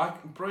 I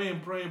can pray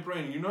and pray and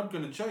pray, and you're not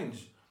going to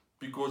change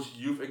because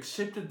you've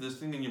accepted this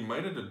thing and you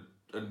made it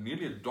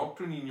nearly a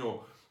doctrine in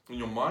your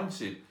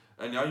mindset.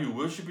 And now you're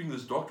worshipping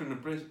this doctrine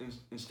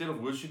instead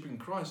of worshipping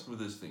Christ with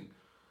this thing.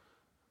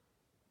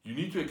 You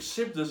need to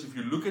accept this. If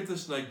you look at the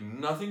snake,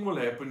 nothing will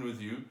happen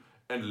with you,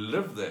 and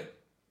live that.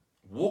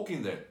 Walk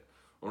in that.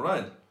 All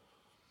right.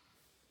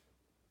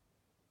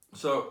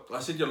 So I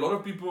said a lot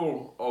of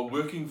people are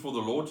working for the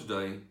Lord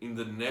today in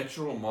the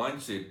natural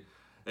mindset,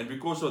 and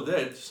because of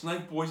that,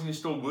 snake poison is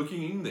still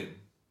working in them.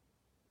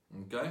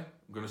 Okay,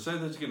 I'm going to say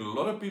this again. A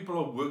lot of people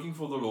are working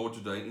for the Lord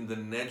today in the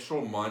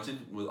natural mindset,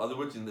 in other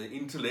words, in the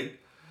intellect,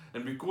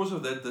 and because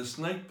of that, the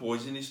snake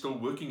poison is still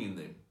working in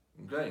them.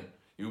 Okay,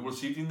 you will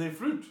see it in their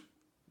fruit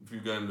if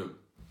you go and look.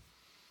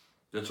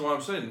 That's why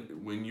I'm saying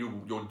when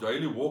your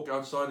daily walk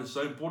outside is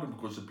so important,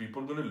 because the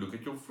people are going to look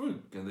at your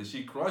fruit. Can they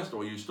see Christ,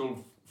 or are you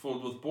still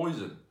filled with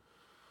poison?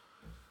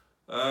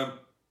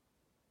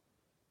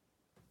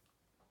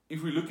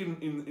 If we look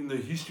in the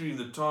history, in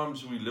the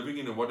times we're living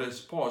in and what has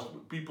passed,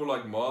 people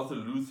like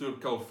Martin Luther,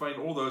 Calvin,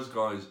 all those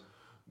guys,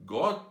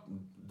 God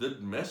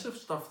did massive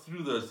stuff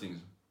through those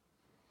things.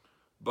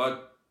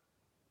 But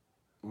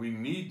we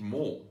need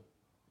more.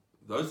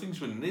 Those things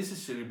were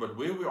necessary, but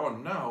where we are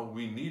now,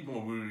 we need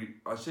more.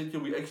 I said to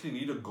you, we actually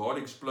need a God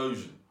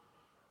explosion.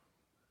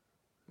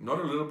 Not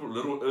a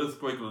little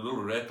earthquake or a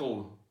little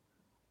rattle.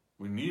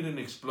 We need an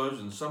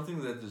explosion,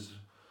 something that is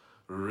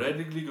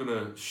radically going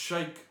to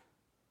shake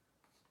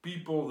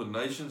people, the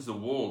nations, the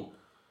world.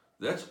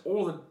 That's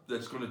all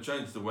that's going to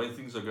change the way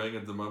things are going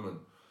at the moment.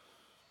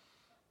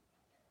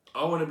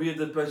 I want to be at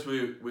that place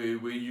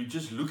where you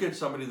just look at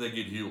somebody and they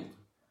get healed.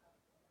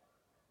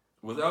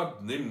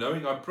 Without them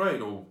knowing I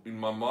prayed, or in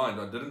my mind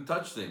I didn't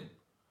touch them.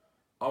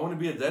 I want to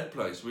be at that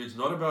place where it's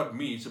not about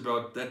me, it's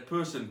about that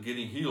person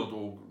getting healed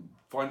or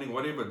finding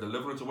whatever,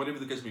 deliverance or whatever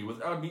the case may be,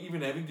 without me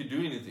even having to do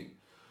anything.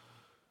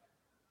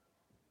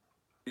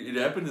 It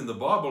happened in the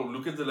Bible.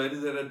 Look at the lady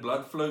that had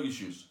blood flow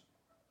issues.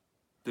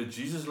 Did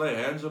Jesus lay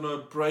hands on her,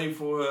 pray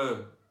for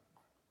her,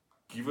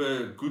 give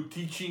her good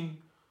teaching?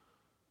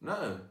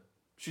 No.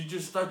 She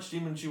just touched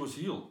him and she was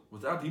healed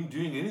without him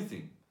doing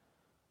anything.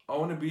 I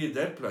want to be at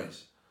that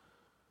place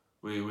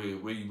where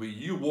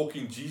you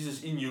walking,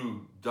 Jesus in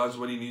you does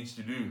what he needs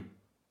to do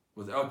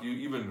without you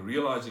even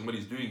realizing what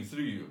he's doing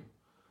through you.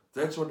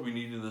 That's what we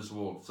need in this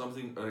world.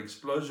 An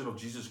explosion of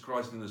Jesus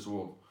Christ in this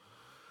world.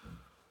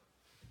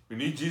 We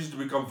need Jesus to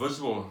become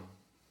visible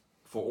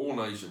for all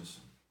nations.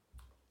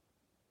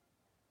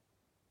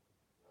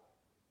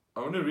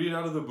 I want to read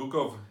out of the book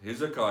of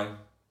Hezekiah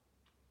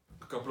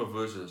a couple of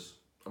verses.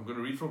 I'm going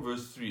to read from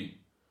verse 3.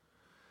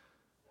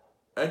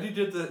 And he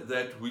did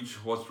that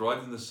which was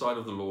right in the sight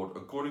of the Lord,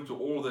 according to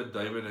all that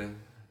David and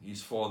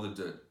his father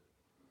did.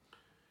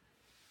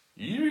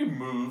 He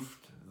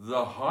removed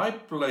the high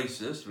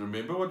places.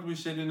 Remember what we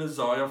said in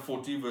Isaiah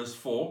 40 verse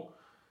 4?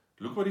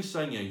 Look what he's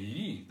saying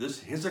here.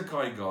 This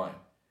Hezekiah guy,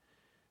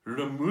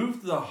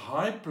 removed the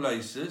high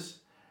places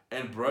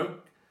and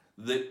broke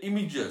the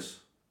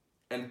images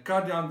and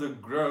cut down the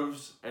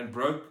groves and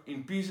broke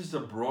in pieces the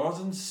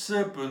brazen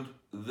serpent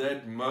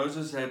that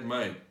Moses had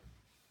made.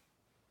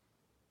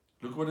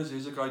 Look what is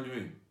Hezekiah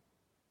doing.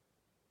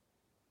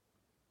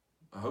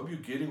 I hope you're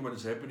getting what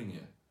is happening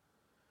here.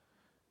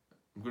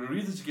 I'm going to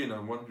read this again.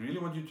 I really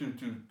want you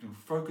to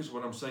focus on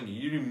what I'm saying.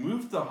 He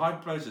removed the high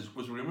places,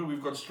 because remember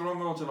we've got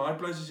strongholds and high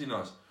places in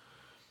us,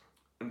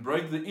 and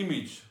break the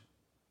images,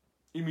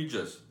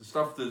 the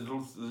stuff,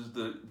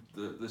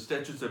 the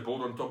statues they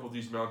built on top of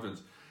these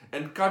mountains,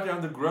 and cut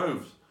down the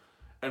groves,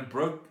 and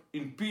broke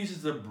in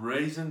pieces the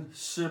brazen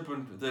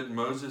serpent that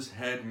Moses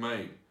had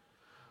made.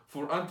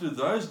 For unto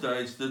those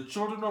days the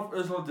children of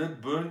Israel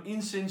did burn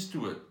incense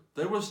to it.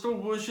 They were still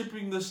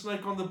worshipping the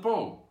snake on the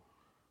pole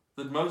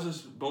that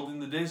Moses built in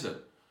the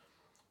desert.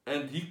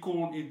 And he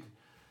called it,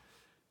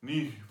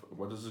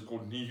 what is it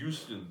called?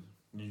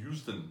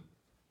 Nehushtan.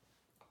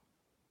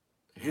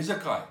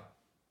 Hezekiah.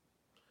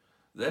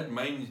 That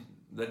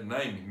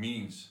name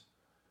means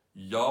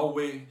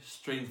Yahweh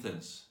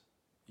strengthens.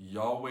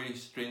 Yahweh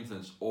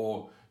strengthens,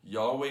 or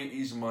Yahweh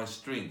is my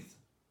strength.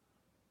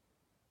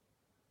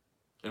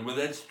 And with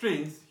that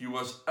strength, he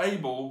was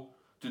able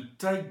to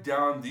take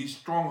down these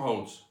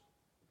strongholds.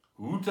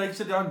 Who takes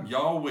it down?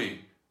 Yahweh,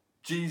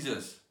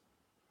 Jesus,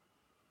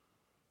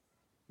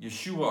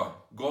 Yeshua,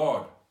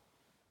 God.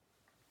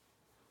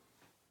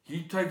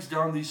 He takes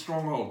down these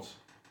strongholds.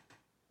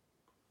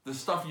 The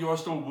stuff you are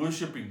still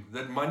worshipping,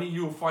 that money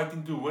you're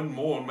fighting to win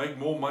more and make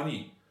more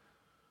money.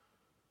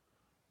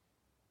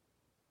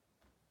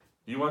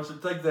 He wants to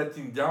take that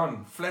thing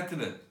down,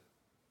 flatten it.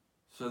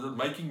 So that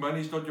making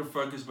money is not your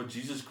focus, but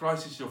Jesus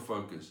Christ is your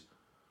focus.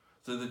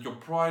 So that your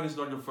pride is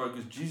not your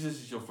focus,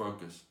 Jesus is your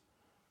focus.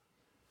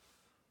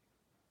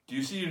 Do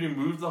you see he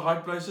removed the high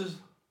places?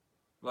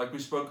 Like we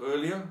spoke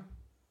earlier.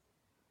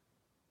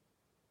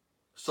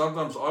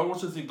 Sometimes I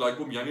also think, like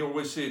Yanni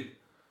always said,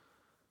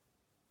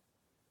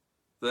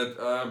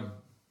 that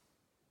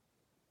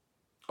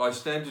I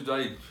stand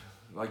today,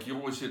 like he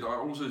always said, I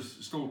also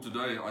still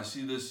today, I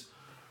see this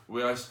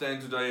where I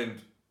stand today,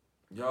 and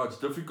yeah, it's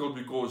difficult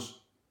because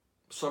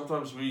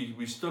sometimes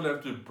we still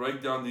have to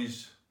break down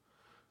these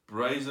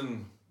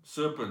brazen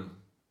serpent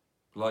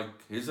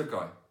like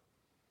Hezekiah.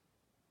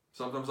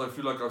 Sometimes I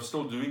feel like I'm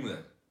still doing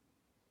that.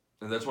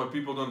 And that's why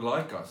people don't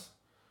like us.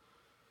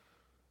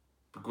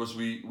 Because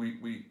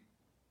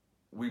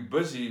we're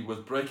busy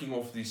with breaking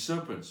off these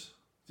serpents,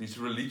 these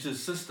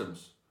religious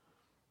systems.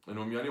 And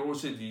Omyani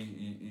always said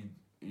he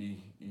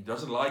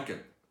doesn't like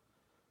it.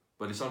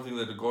 But it's something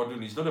that God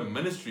doing. He's not a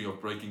ministry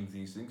of breaking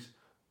these things.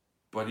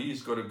 But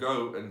he's got to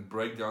go and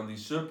break down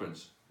these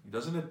serpents. He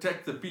doesn't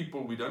attack the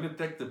people. We don't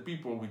attack the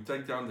people. We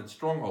take down that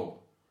stronghold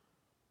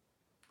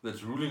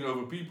that's ruling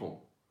over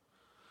people.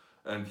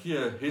 And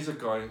here,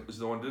 Hezekiah is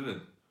the one who did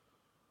it.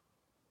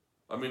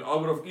 I mean, I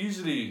would have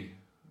easily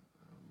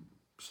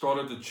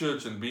started a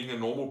church and being a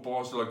normal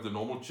pastor like the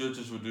normal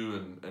churches would do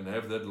and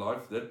have that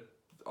life. That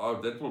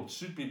would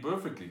suit me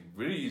perfectly,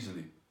 very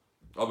easily.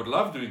 I would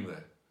love doing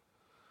that.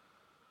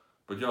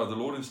 But yeah, the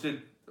Lord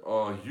instead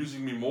are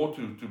using me more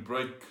to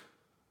break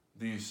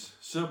these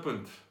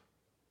serpent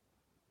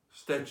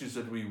statues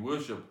that we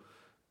worship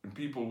and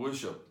people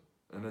worship.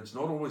 And it's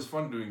not always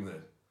fun doing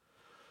that.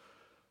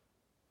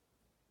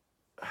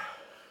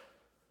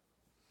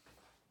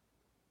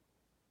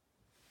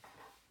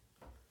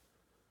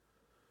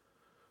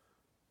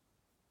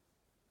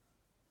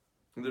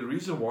 And the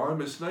reason why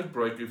I'm a snake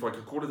breaker, if I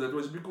can call it that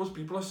way, is because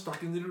people are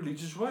stuck in their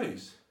religious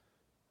ways.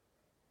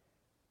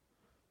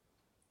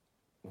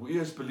 We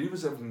as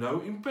believers have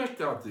no impact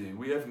out there.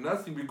 We have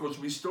nothing because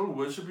we're still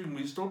worshipping,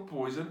 we're still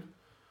poisoned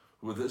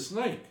with a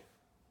snake.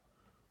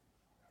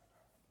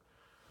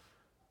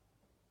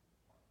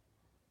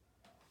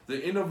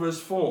 The end of verse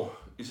 4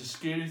 is a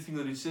scary thing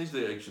that it says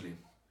there actually.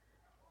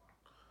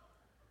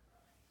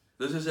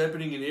 This is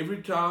happening in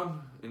every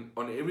town,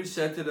 on every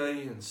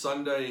Saturday and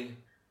Sunday.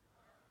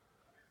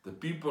 The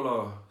people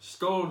are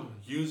still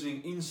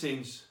using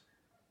incense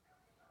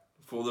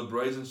for the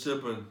brazen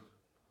serpent.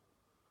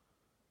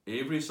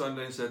 Every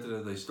Sunday and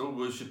Saturday they're still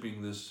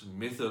worshipping this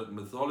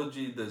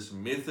mythology, this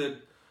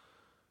method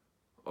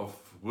of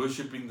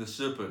worshipping the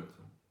serpent.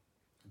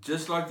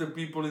 Just like the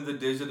people in the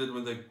desert did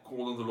when they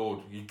called on the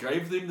Lord. He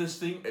gave them this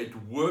thing, it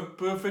worked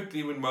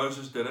perfectly when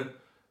Moses did it,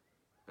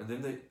 and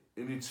then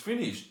it's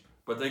finished.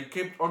 But they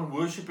kept on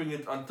worshipping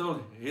it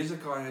until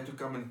Hezekiah had to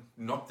come and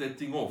knock that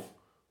thing off.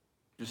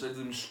 To say to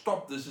them,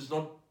 stop, this is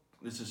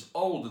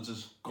old, this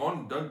is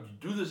gone, don't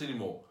do this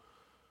anymore.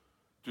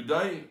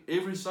 Today,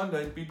 every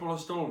Sunday, people are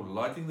still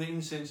lighting the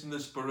incense in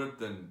the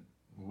spirit and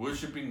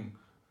worshipping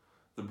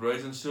the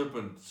brazen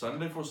serpent.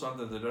 Sunday for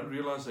Sunday, they don't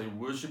realize they're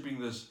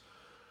worshipping this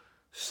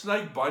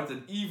snake bite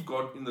that Eve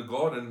got in the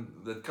garden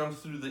that comes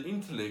through the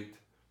intellect,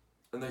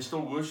 and they're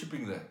still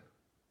worshipping that.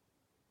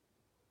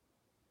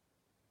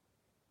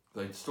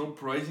 They're still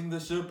praising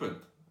the serpent,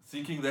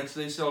 thinking that's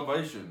their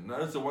salvation. No,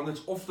 it's the one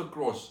that's off the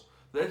cross.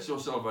 That's your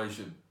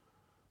salvation.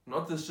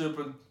 Not the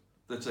serpent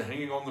that's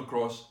hanging on the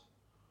cross.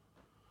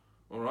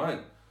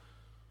 Alright.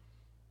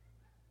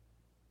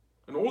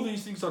 And all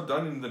these things are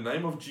done in the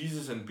name of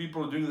Jesus, and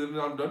people are doing that.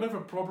 I don't have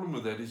a problem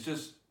with that. It's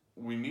just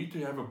we need to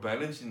have a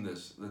balance in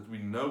this, that we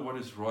know what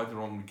is right and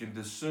wrong. We can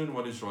discern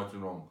what is right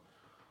and wrong.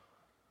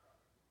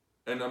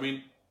 And I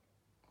mean,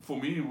 for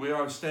me, where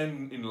I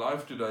stand in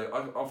life today,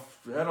 I've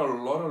had a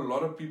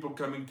lot of people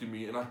coming to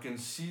me, and I can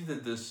see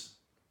that this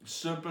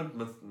serpent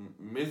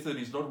method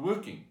is not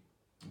working.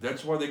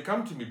 That's why they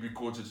come to me,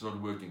 because it's not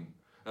working.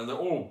 And they're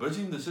all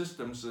busy in the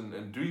systems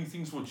and doing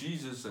things for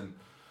Jesus,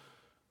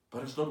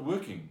 but it's not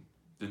working.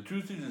 The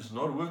truth is, it's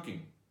not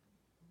working.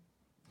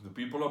 The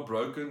people are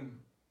broken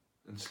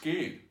and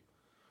scared.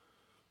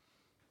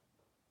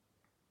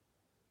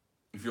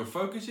 If your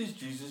focus is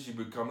Jesus, you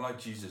become like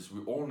Jesus.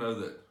 We all know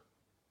that.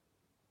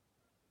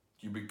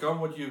 You become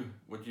what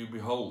you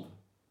behold.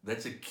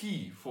 That's a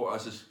key for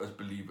us as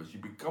believers. You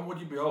become what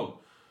you behold.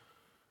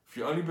 If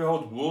you only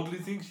behold worldly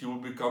things, you will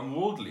become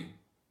worldly.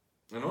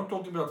 And I'm not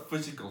talking about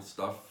physical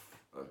stuff,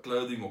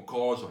 clothing or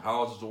cars or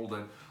houses, all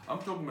that. I'm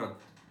talking about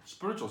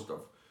spiritual stuff.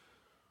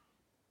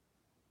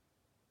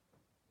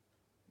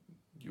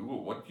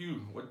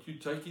 What you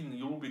take in,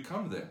 you will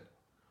become that.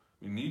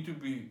 We need to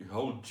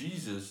behold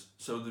Jesus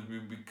so that we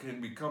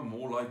can become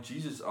more like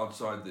Jesus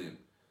outside there.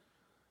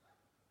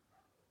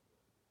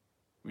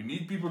 We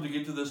need people to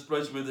get to this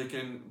place where they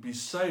can be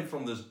saved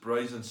from this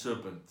brazen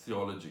serpent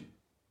theology.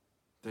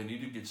 They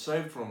need to get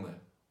saved from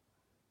that.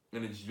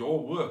 And it's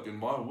your work and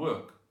my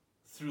work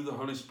through the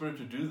Holy Spirit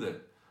to do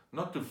that.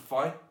 Not to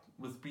fight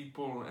with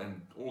people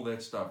and all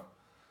that stuff.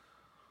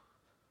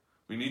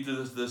 We need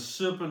the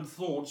serpent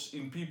thoughts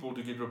in people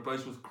to get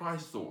replaced with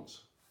Christ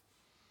thoughts.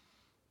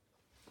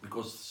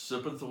 Because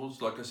serpent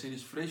thoughts, like I said,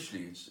 is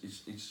fleshly.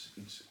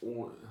 It's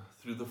all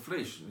through the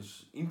flesh.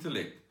 It's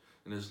intellect.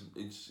 And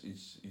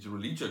it's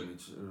religion.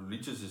 It's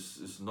religious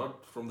is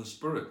not from the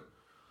Spirit.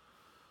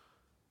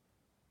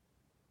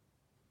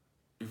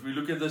 If we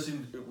look at this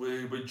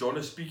where John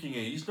is speaking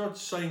here, he's not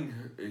saying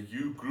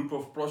you group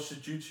of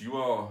prostitutes, you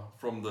are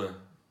from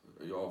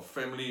your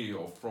family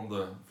or from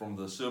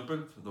the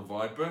serpent, the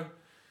viper.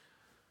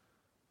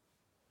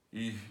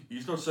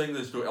 He's not saying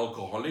this to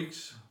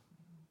alcoholics,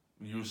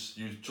 you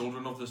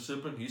children of the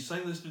serpent. He's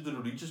saying this to the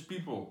religious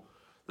people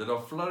that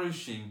are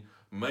flourishing,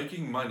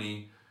 making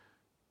money,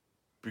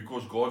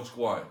 because God's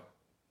quiet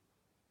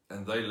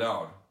and they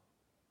loud.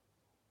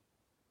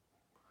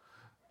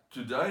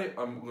 Today,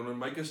 I'm going to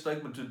make a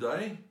statement.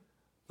 Today,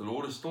 the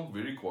Lord is still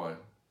very quiet.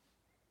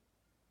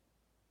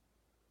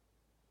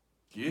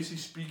 Yes,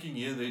 He's speaking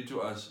here and there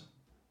to us.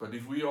 But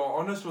if we are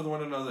honest with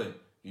one another,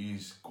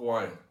 He's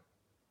quiet.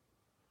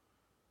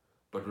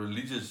 But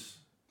religious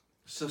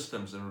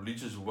systems and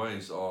religious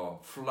ways are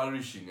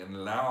flourishing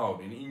and loud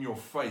and in your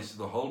face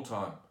the whole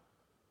time.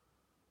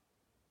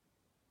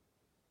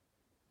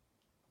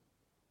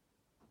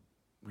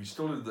 We're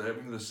still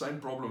having the same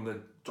problem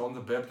that John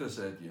the Baptist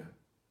had here.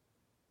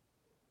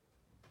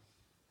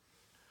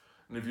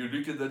 And if you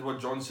look at that, what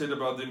John said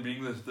about them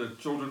being the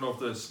children of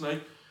the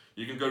snake,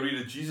 you can go read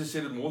it. Jesus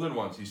said it more than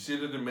once. He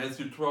said it in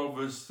Matthew 12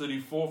 verse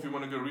 34 if you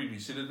want to go read it. He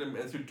said it in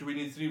Matthew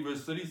 23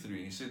 verse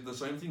 33. He said the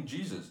same thing,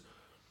 Jesus.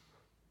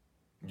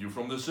 You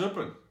from the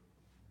serpent.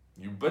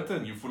 You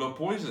bitten. You full of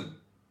poison.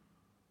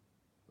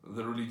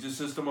 The religious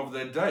system of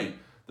that day,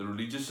 the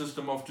religious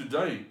system of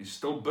today is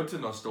still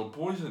bitten, are still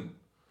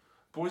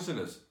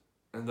poisonous.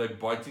 And they're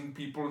biting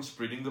people and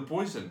spreading the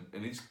poison.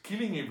 And it's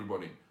killing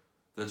everybody.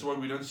 That's why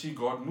we don't see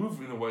God move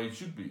in the way it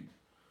should be.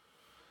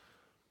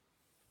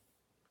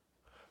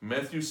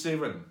 Matthew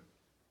 7.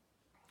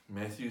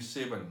 Matthew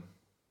 7.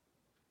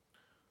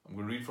 I'm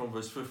going to read from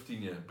verse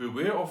 15 here.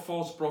 Beware of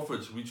false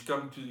prophets which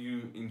come to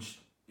you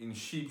in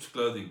sheep's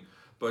clothing,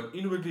 but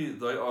inwardly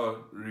they are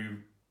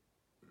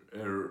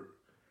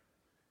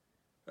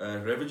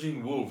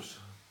ravaging wolves.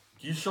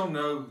 Ye shall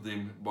know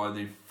them by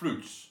their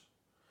fruits.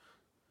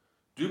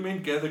 Do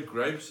men gather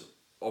grapes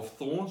of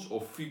thorns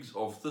or figs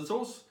of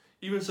thistles?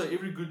 Even so,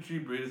 every good tree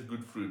beareth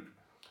good fruit,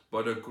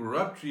 but a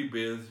corrupt tree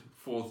beareth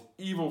forth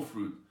evil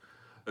fruit.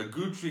 A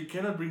good tree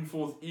cannot bring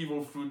forth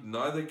evil fruit,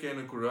 neither can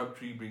a corrupt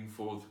tree bring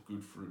forth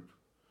good fruit.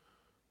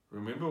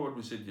 Remember what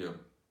we said here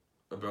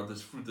about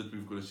this fruit that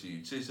we've got to see.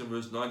 It says in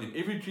verse 19,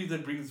 every tree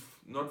that brings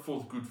not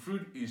forth good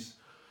fruit is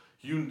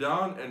hewn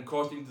down and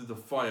cast into the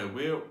fire.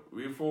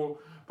 Wherefore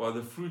by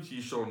the fruit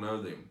ye shall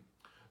know them.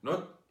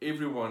 Not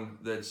everyone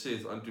that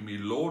saith unto me,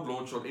 Lord,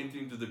 Lord, shall enter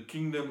into the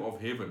kingdom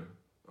of heaven.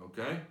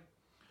 Okay?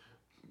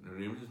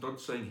 Remember, it's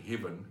not saying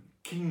heaven,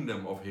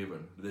 kingdom of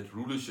heaven, that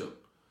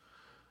rulership.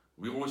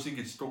 We always think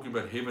it's talking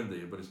about heaven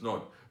there, but it's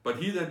not. But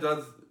he that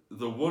doth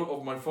the will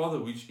of my Father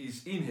which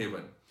is in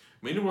heaven.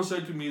 Many will say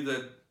to me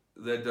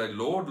that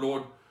Lord,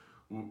 Lord,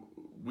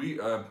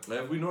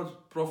 have we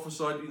not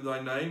prophesied in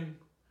thy name,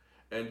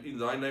 and in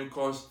thy name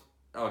cast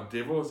out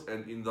devils,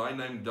 and in thy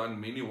name done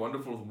many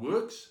wonderful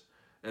works?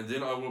 And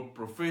then I will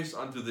profess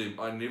unto them,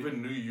 I never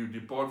knew you,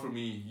 depart from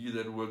me, ye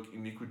that work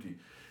iniquity.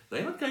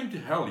 They're not going to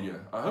hell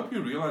here. I hope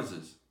you realize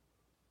this.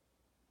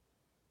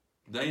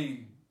 They're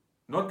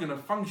not going to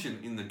function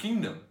in the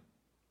kingdom,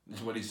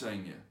 is what he's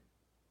saying here.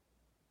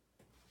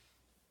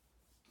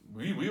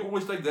 We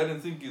always take that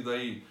and think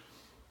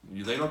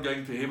they're not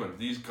going to heaven.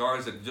 These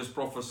guys that are just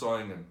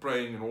prophesying and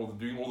praying and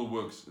doing all the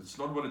works. It's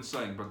not what it's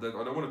saying, but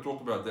I don't want to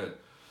talk about that.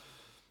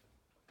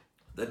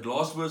 That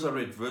last verse I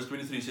read, verse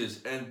 23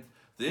 says, and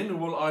then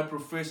will I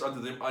profess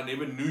unto them, I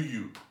never knew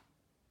you.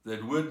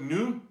 That word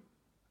knew,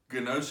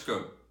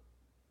 genosko.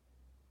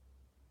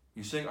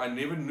 He's saying, I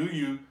never knew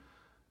you.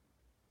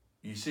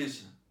 He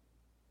says,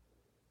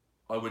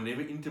 I was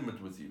never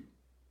intimate with you.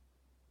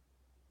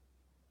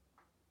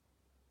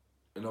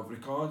 In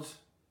Afrikaans,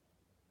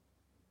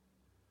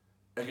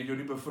 ek het jou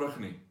nie bevrug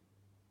nie.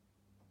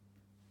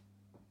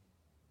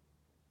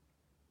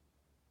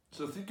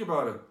 So think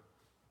about it.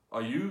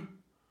 Are you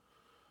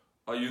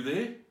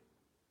there?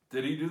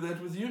 Did he do that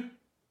with you?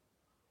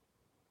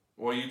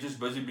 Or are you just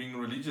busy being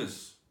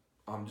religious?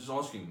 I'm just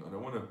asking. I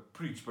don't want to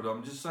preach, but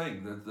I'm just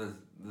saying that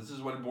this is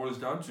what it boils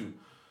down to.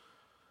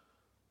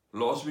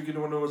 Last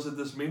weekend when I was at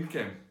this men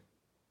camp,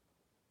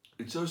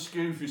 it's so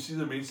scary if you see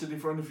the men sitting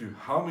in front of you.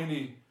 How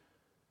many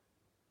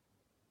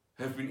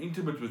have been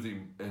intimate with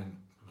him and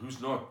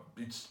who's not?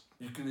 It's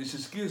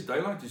as clear as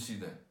daylight to see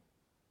that.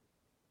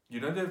 You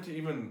don't have to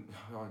even,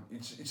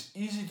 it's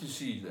easy to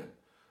see that.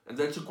 And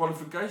that's a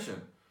qualification.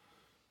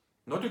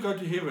 Not to go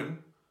to heaven,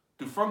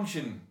 to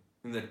function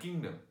in that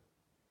kingdom.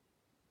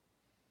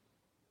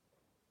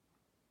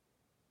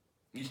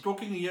 He's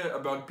talking here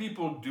about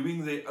people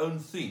doing their own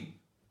thing.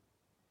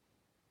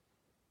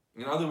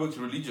 In other words,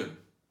 religion.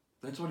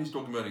 That's what he's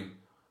talking about here.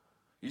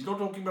 He's not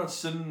talking about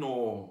sin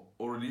or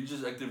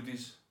religious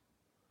activities.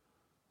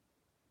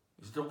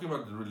 He's talking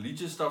about the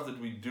religious stuff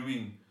that we're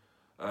doing.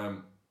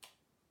 And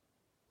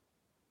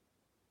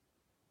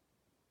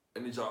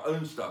it's our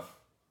own stuff.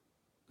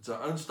 It's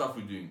our own stuff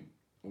we're doing.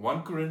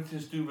 1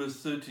 Corinthians 2 verse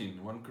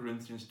 13. 1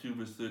 Corinthians 2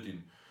 verse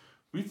 13.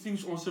 Which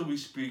things also we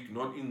speak,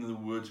 not in the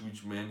words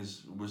which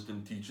man's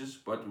wisdom teaches,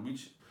 but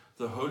which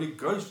the Holy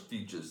Ghost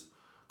teaches,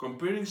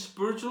 comparing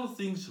spiritual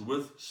things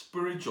with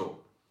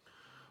spiritual.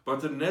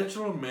 But the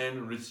natural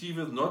man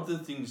receiveth not the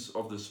things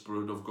of the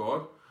Spirit of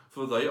God,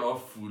 for they are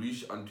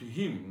foolish unto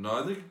him.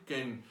 Neither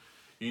can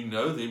he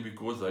know them,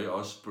 because they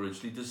are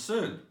spiritually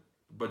discerned.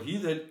 But he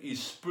that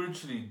is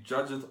spiritually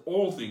judgeth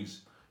all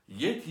things,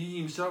 yet he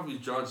himself is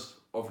judged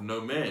of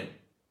no man.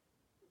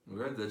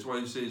 Okay? That's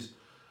why he says,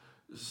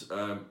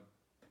 I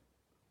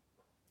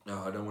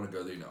don't want to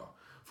go there now.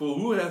 For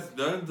who hath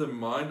known the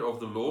mind of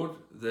the Lord,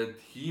 that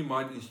he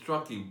might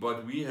instruct him?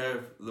 But we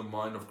have the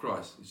mind of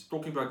Christ. He's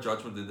talking about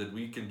judgment, that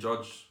we can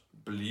judge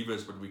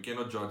believers, but we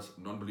cannot judge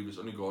non-believers.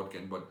 Only God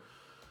can. But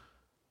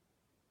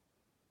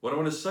what I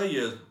want to say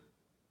is,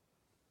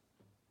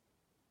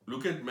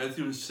 look at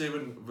Matthew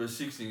 7 verse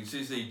 16. It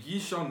says that ye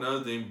shall know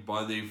them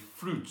by their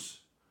fruits.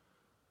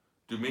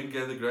 Do men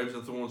gather grapes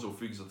and thorns, or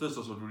figs or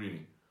thistles? What we're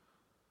reading.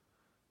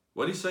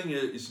 What he's saying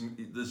here is,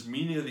 this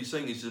meaning that he's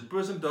saying is, a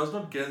person does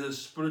not gather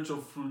spiritual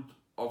fruit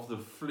of the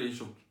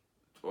flesh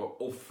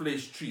or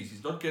flesh trees.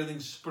 He's not gathering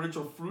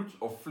spiritual fruit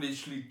of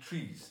fleshly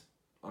trees.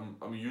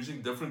 I'm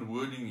using different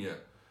wording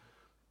here.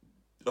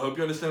 I hope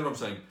you understand what I'm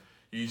saying.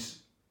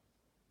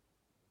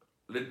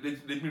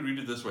 Let me read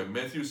it this way.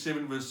 Matthew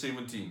 7 verse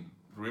 17.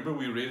 Remember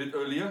we read it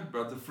earlier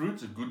about the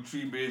fruits. A good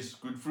tree bears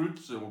good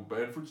fruits or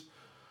bad fruits.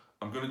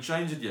 I'm going to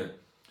change it here.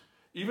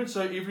 Even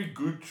so, every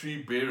good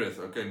tree beareth.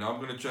 Okay, now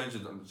I'm going to change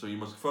it. So you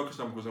must focus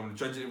now, because I'm going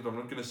to change it every time. I'm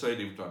not going to say it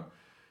every time.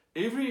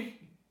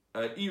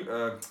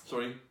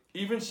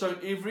 Even so,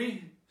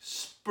 every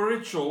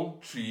spiritual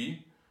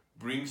tree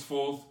brings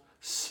forth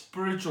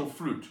spiritual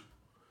fruit.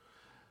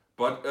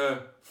 But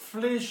a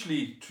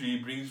fleshly tree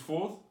brings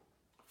forth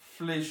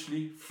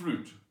fleshly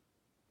fruit.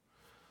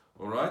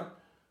 Alright?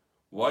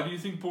 Why do you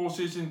think Paul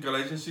says in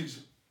Galatians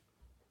 6,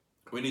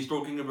 when he's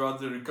talking about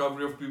the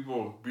recovery of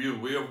people, be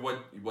aware of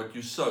what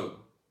you sow?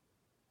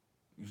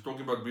 He's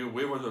talking about be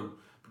aware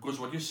because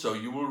what you sow,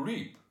 you will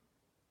reap.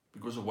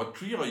 Because of what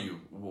tree are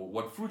you?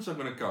 What fruits are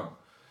going to come?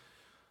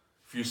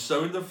 If you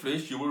sow in the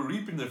flesh, you will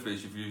reap in the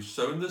flesh. If you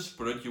sow in the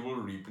Spirit, you will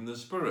reap in the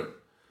Spirit.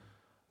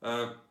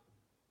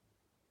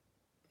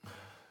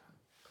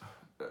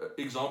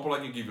 Example I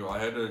can give you. I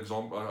had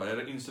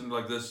an incident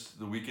like this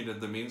the weekend at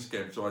the men's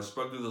camp. So I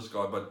spoke to this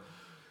guy, but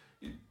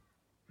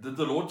did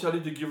the Lord tell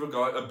you to give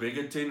a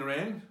beggar 10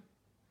 rand?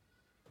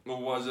 Or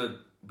was it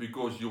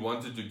because you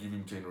wanted to give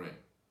him 10 rand?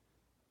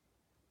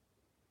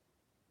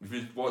 If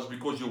it was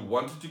because you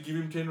wanted to give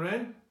him 10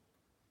 rand,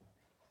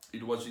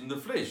 it was in the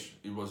flesh.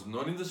 It was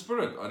not in the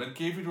Spirit. I don't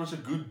care if it was a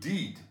good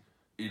deed.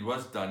 It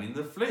was done in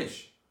the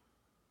flesh.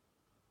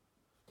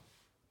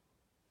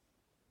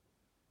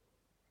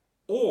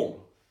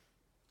 All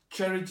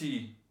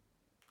charity,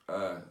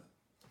 let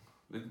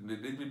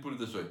me put it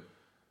this way.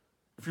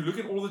 If you look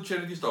at all the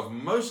charity stuff,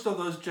 most of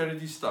those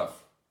charity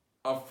stuff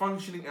are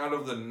functioning out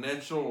of the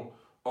natural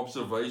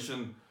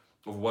observation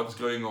of what's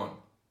going on.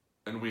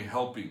 And we're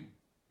helping.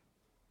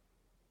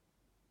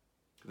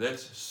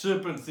 That's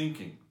serpent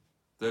thinking.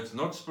 That's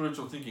not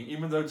spiritual thinking,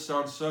 even though it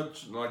sounds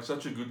such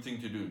a good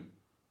thing to do.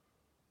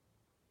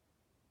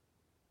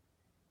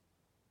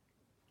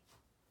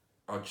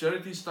 Our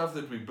charity stuff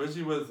that we're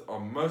busy with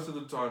are most of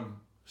the time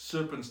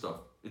serpent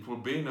stuff. It will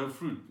bear no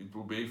fruit. It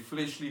will bear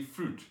fleshly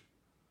fruit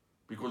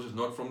because it's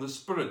not from the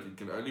Spirit. It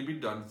can only be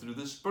done through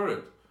the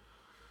Spirit.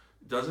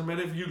 It doesn't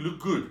matter if you look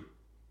good.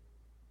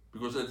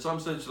 Because at some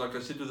stage, like I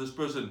said to this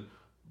person,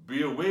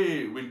 be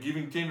aware when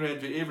giving 10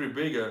 rand to every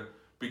beggar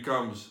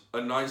becomes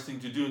a nice thing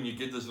to do, and you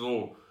get this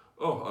little,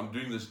 oh, I'm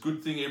doing this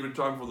good thing every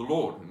time for the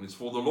Lord, and it's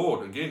for the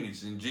Lord. Again,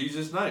 it's in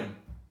Jesus' name,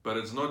 but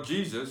it's not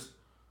Jesus.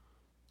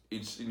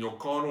 It's in your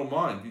carnal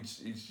mind.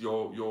 It's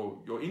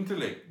your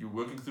intellect. You're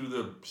working through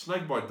the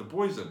snake bite, the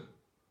poison,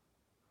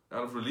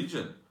 out of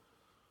religion.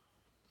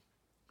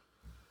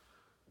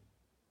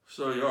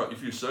 So yeah,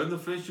 if you sow in the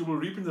flesh, you will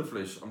reap in the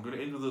flesh. I'm going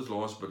to end with this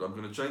last bit. I'm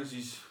going to change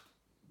these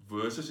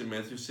verses in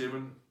Matthew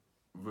 7,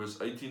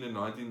 verse 18 and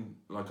 19,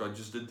 like I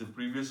just did the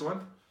previous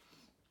one.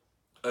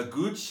 A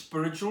good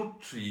spiritual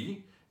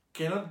tree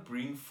cannot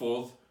bring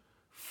forth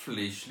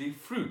fleshly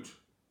fruit.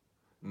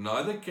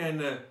 Neither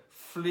can a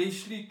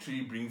fleshly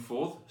tree bring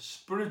forth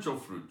spiritual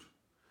fruit.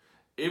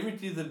 Every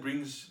tree that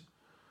brings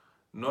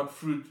not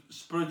fruit,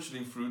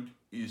 spiritually fruit,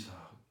 is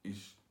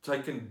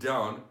taken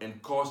down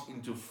and cast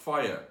into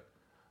fire.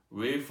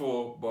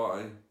 Wherefore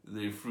by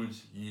their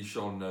fruits ye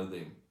shall know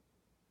them.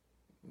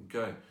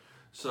 Okay,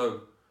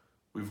 so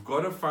we've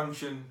got to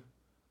function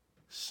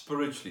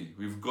spiritually.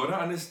 We've got to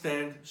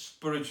understand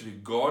spiritually.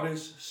 God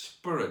is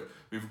spirit.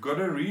 We've got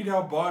to read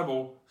our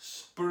Bible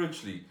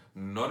spiritually,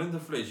 not in the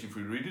flesh. If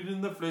we read it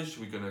in the flesh,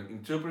 we're going to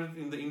interpret it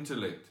in the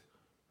intellect.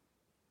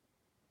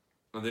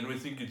 And then we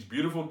think it's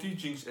beautiful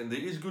teachings, and there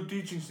is good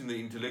teachings in the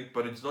intellect,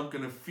 but it's not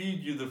going to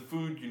feed you the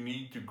food you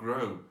need to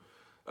grow.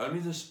 Only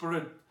the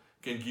Spirit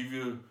can give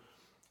you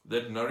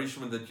that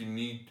nourishment that you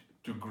need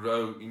to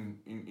grow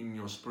in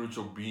your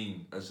spiritual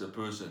being as a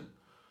person.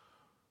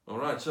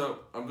 Alright, so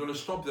I'm going to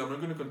stop there. I'm not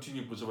going to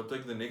continue because if I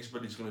take the next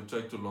bit, it's going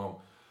to take too long.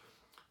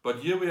 But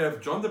here we have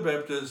John the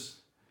Baptist.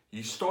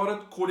 He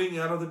started calling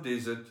out of the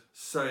desert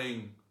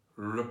saying,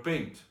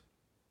 repent.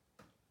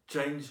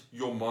 Change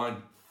your mind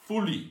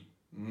fully.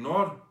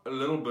 Not a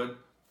little bit,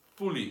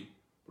 fully.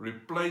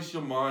 Replace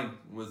your mind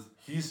with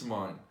his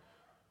mind.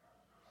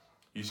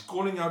 He's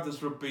calling out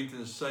this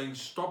repentance, saying,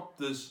 stop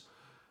this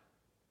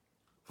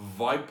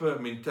viper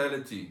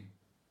mentality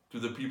to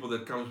the people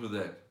that comes with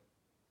that.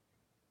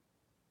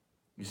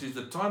 He says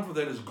the time for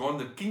that is gone.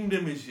 The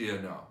kingdom is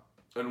here now.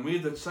 And we're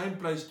at that same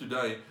place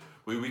today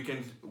where we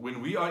can,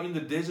 when we are in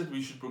the desert,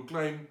 we should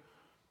proclaim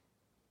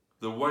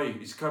the way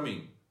is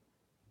coming.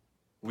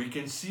 We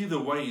can see the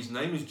way. His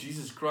name is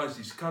Jesus Christ.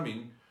 He's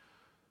coming.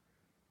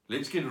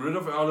 Let's get rid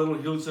of our little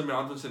hills and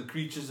mountains and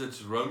creatures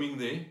that's roaming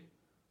there.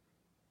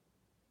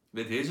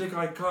 Let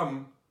Hezekiah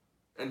come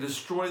and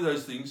destroy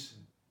those things.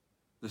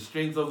 The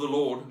strength of the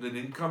Lord. Let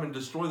him come and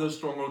destroy those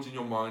strongholds in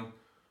your mind.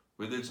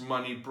 Whether it's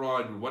money,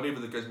 pride,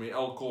 whatever the case may be,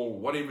 alcohol,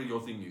 whatever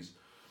your thing is.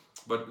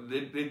 But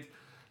let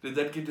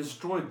that get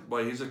destroyed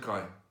by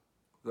Hezekiah.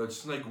 That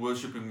snake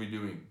worshipping we're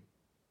doing.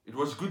 It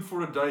was good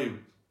for a day,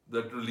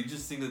 that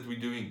religious thing that we're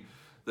doing,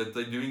 that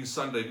they're doing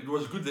Sunday. It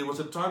was good. There was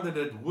a time that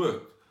it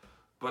worked,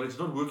 but it's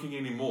not working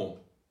anymore.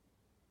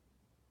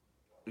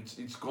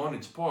 It's gone,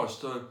 it's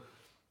past. So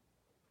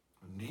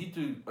we need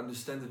to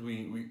understand that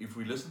we if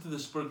we listen to the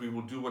Spirit, we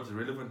will do what's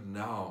relevant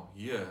now,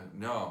 here,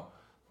 now.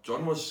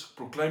 John was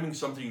proclaiming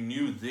something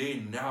new there,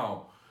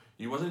 now.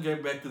 He wasn't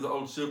going back to the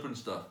old serpent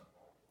stuff.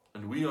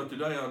 And we are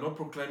today are not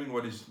proclaiming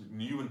what is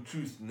new and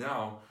truth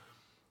now.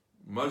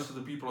 Most of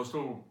the people are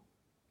still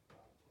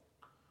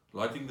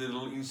lighting their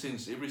little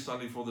incense every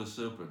Sunday for the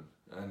serpent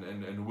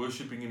and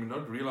worshipping him and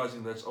not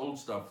realizing that's old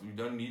stuff. You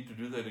don't need to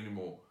do that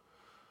anymore.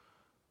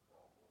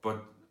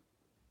 But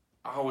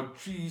our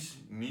trees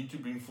need to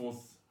bring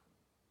forth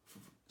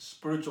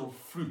spiritual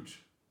fruit,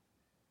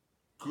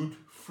 good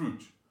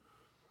fruit.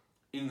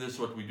 In this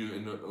what we do.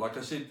 And like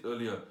I said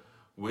earlier,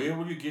 Where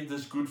will you get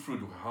this good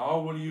fruit? How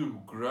will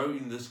you grow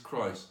in this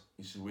Christ?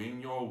 Is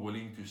when you're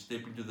willing to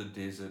step into the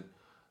desert,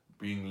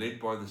 being led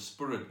by the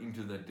Spirit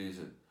into that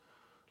desert.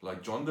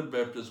 Like John the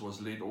Baptist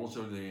was led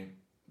also there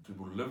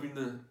to live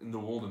in the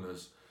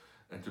wilderness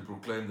and to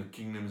proclaim the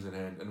kingdoms at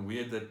hand. And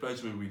we're at that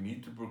place where we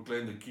need to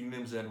proclaim the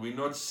kingdoms, and we're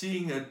not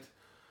seeing it,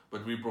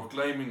 but we're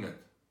proclaiming it.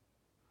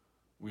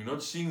 We're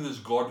not seeing this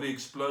godly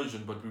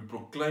explosion, but we're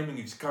proclaiming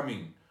it's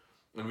coming.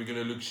 And we're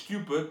going to look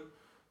stupid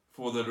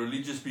for the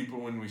religious people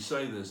when we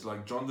say this.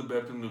 Like John the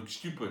Baptist looked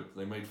stupid.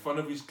 They made fun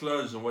of his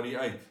clothes and what he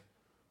ate.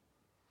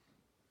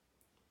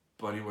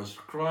 But he was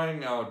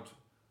crying out,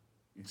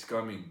 it's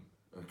coming.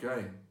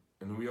 Okay?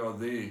 And we are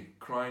there,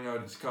 crying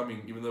out, it's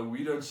coming. Even though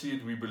we don't see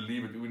it, we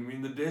believe it. When we're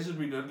in the desert,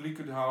 we don't look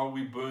at how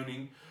we're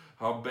burning,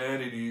 how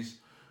bad it is.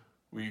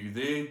 We're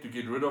there to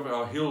get rid of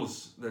our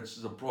hills. That's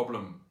the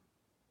problem.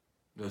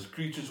 Those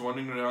creatures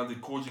wandering around, they're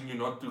causing you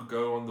not to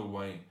go on the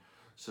way.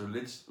 So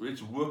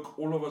let's work,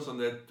 all of us, on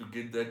that, to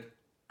get that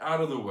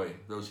out of the way,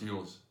 those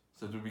hills,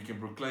 so that we can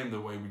proclaim the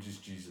way, which is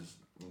Jesus.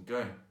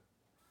 Okay?